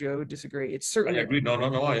maybe Sergio would disagree. It's I certainly agree.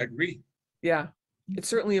 No, I agree. yeah, it's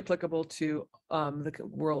certainly applicable to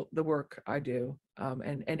the work I do,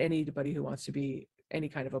 and anybody who wants to be any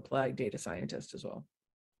kind of applied data scientist as well.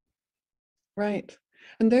 Right.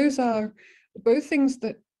 And those are both things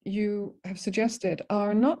that you have suggested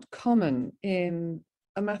are not common in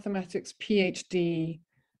a mathematics PhD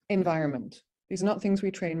environment. These are not things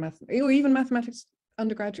we train or even mathematics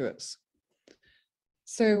undergraduates.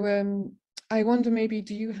 So I wonder, maybe,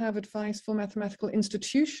 do you have advice for mathematical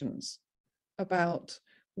institutions about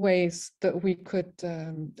ways that we could,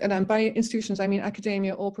 and by institutions, I mean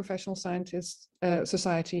academia or professional scientists,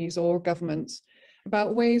 societies or governments,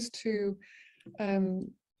 about ways to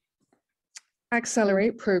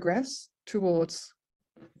accelerate progress towards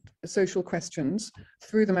social questions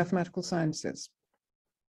through the mathematical sciences,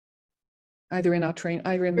 either in our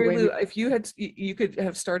either in the way. If you had, you could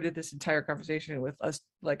have started this entire conversation with us,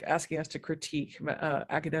 like, asking us to critique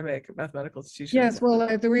academic mathematical institutions. Yes,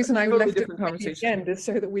 well, the reason I Totally left it different at the conversation. end is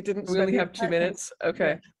so that we didn't. We only have 2 minutes.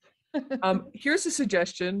 Okay. Yeah. Here's a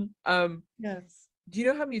suggestion. Yes. Do you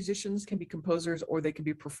know how musicians can be composers or they can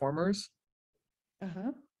be performers?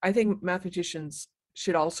 Uh-huh. I think mathematicians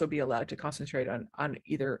should also be allowed to concentrate on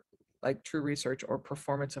either like true research or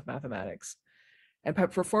performance of mathematics. And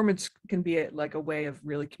performance can be like a way of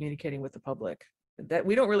really communicating with the public. That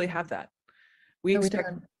we don't really have that. We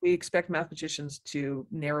expect mathematicians to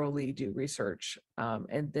narrowly do research,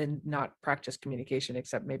 and then not practice communication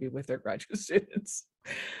except maybe with their graduate students.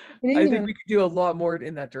 I think we could do a lot more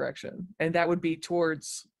in that direction, and that would be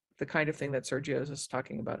towards the kind of thing that Sergio is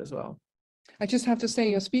talking about as well. I just have to say,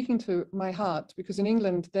 you're speaking to my heart, because in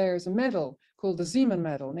England there's a medal called the Zeeman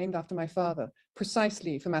Medal, named after my father,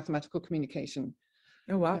 precisely for mathematical communication.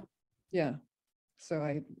 Oh, wow. Yeah. So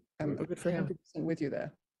I'm good for him. 100% with you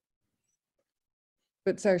there.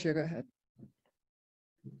 But Sergio, go ahead.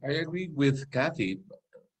 I agree with Kathy.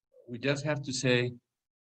 We just have to say,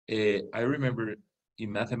 I remember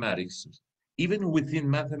in mathematics, even within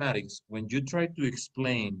mathematics, when you try to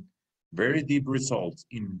explain very deep results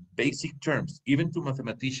in basic terms, even to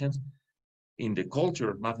mathematicians, in the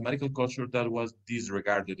culture, mathematical culture, that was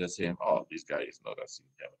disregarded as saying, oh, this guy is not as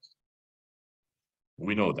intelligent.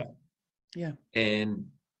 We know that. Yeah. And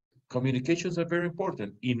communications are very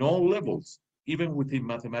important in all levels, even within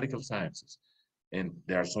mathematical sciences. And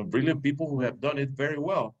there are some brilliant people who have done it very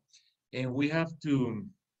well. And we have to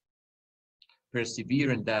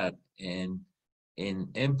persevere in that and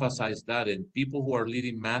emphasize that. And people who are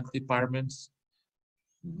leading math departments,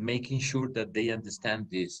 making sure that they understand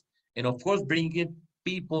this. And of course, bringing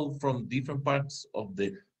people from different parts of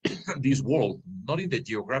this world, not in the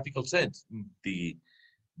geographical sense, the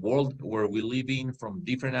world where we live in, from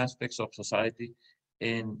different aspects of society,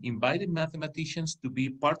 and inviting mathematicians to be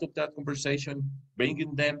part of that conversation,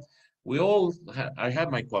 bringing them. I have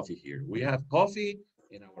my coffee here. We have coffee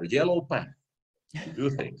in our yellow path to do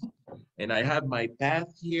things. And I have my path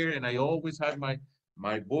here, and I always have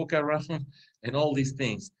my book around and all these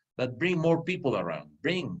things. But bring more people around,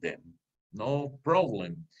 bring them, no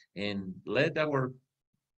problem. And let our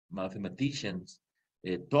mathematicians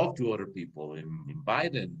talk to other people and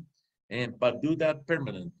invite them, but do that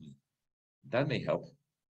permanently. That may help.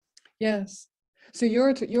 Yes. So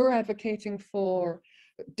you're advocating for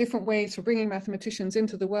different ways for bringing mathematicians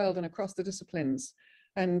into the world and across the disciplines,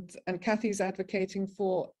 and Kathy's advocating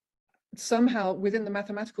for somehow within the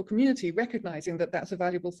mathematical community recognizing that that's a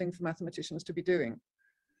valuable thing for mathematicians to be doing.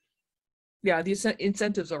 Yeah, the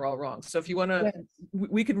incentives are all wrong. So if you want to, yes,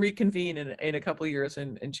 we can reconvene in a couple of years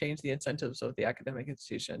and change the incentives of the academic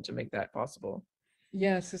institution to make that possible.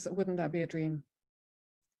 Yes, wouldn't that be a dream?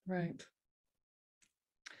 Right.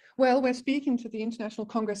 Well, we're speaking to the International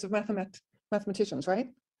Congress of Mathematicians, right?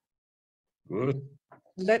 Good.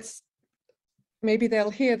 Maybe they'll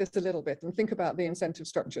hear this a little bit and think about the incentive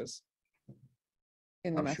structures.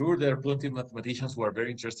 I'm sure there are plenty of mathematicians who are very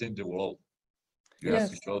interested in the world. You have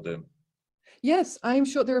to show them. Yes, I'm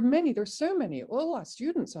sure there are many. There's so many. All our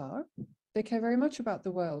students are. They care very much about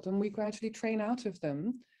the world, and we gradually train out of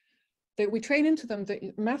them. that we train into them that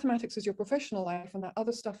mathematics is your professional life and that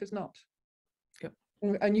other stuff is not. Yep.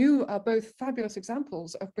 And you are both fabulous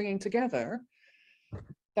examples of bringing together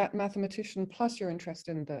that mathematician plus your interest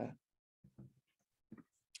in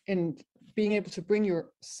being able to bring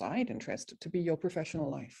your side interest to be your professional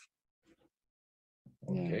life.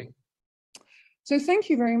 Okay. Yeah. So thank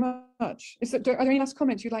you very much. Are there any last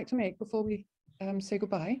comments you'd like to make before we say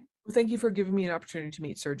goodbye? Well, thank you for giving me an opportunity to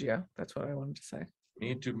meet Sergio. That's what I wanted to say.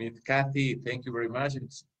 Me to meet Kathy. Thank you very much. And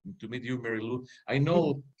to meet you, Mary Lou. I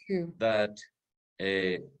know that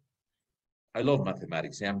I love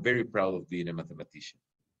mathematics. And I'm very proud of being a mathematician.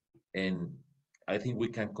 And I think we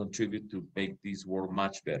can contribute to make this world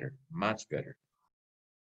much better, much better.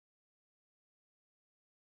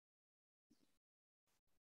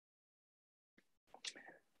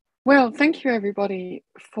 Well, thank you everybody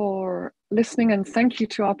for listening, and thank you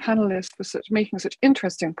to our panelists for making such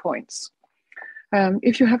interesting points.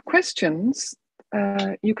 If you have questions,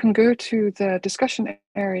 you can go to the discussion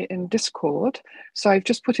area in Discord. So I've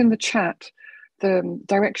just put in the chat the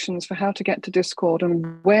directions for how to get to Discord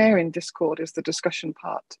and where in Discord is the discussion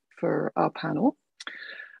part for our panel.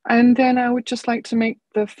 And then I would just like to make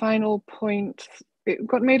the final point. It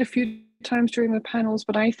got made a few times during the panels,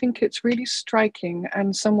 but I think it's really striking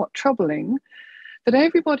and somewhat troubling that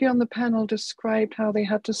everybody on the panel described how they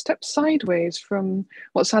had to step sideways from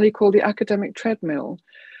what Sally called the academic treadmill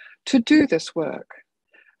to do this work.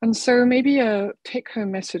 And so maybe a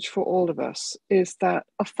take-home message for all of us is that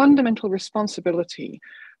a fundamental responsibility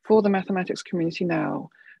for the mathematics community now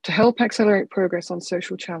to help accelerate progress on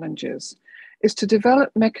social challenges is to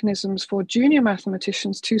develop mechanisms for junior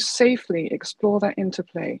mathematicians to safely explore that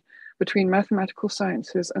interplay between mathematical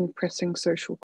sciences and pressing social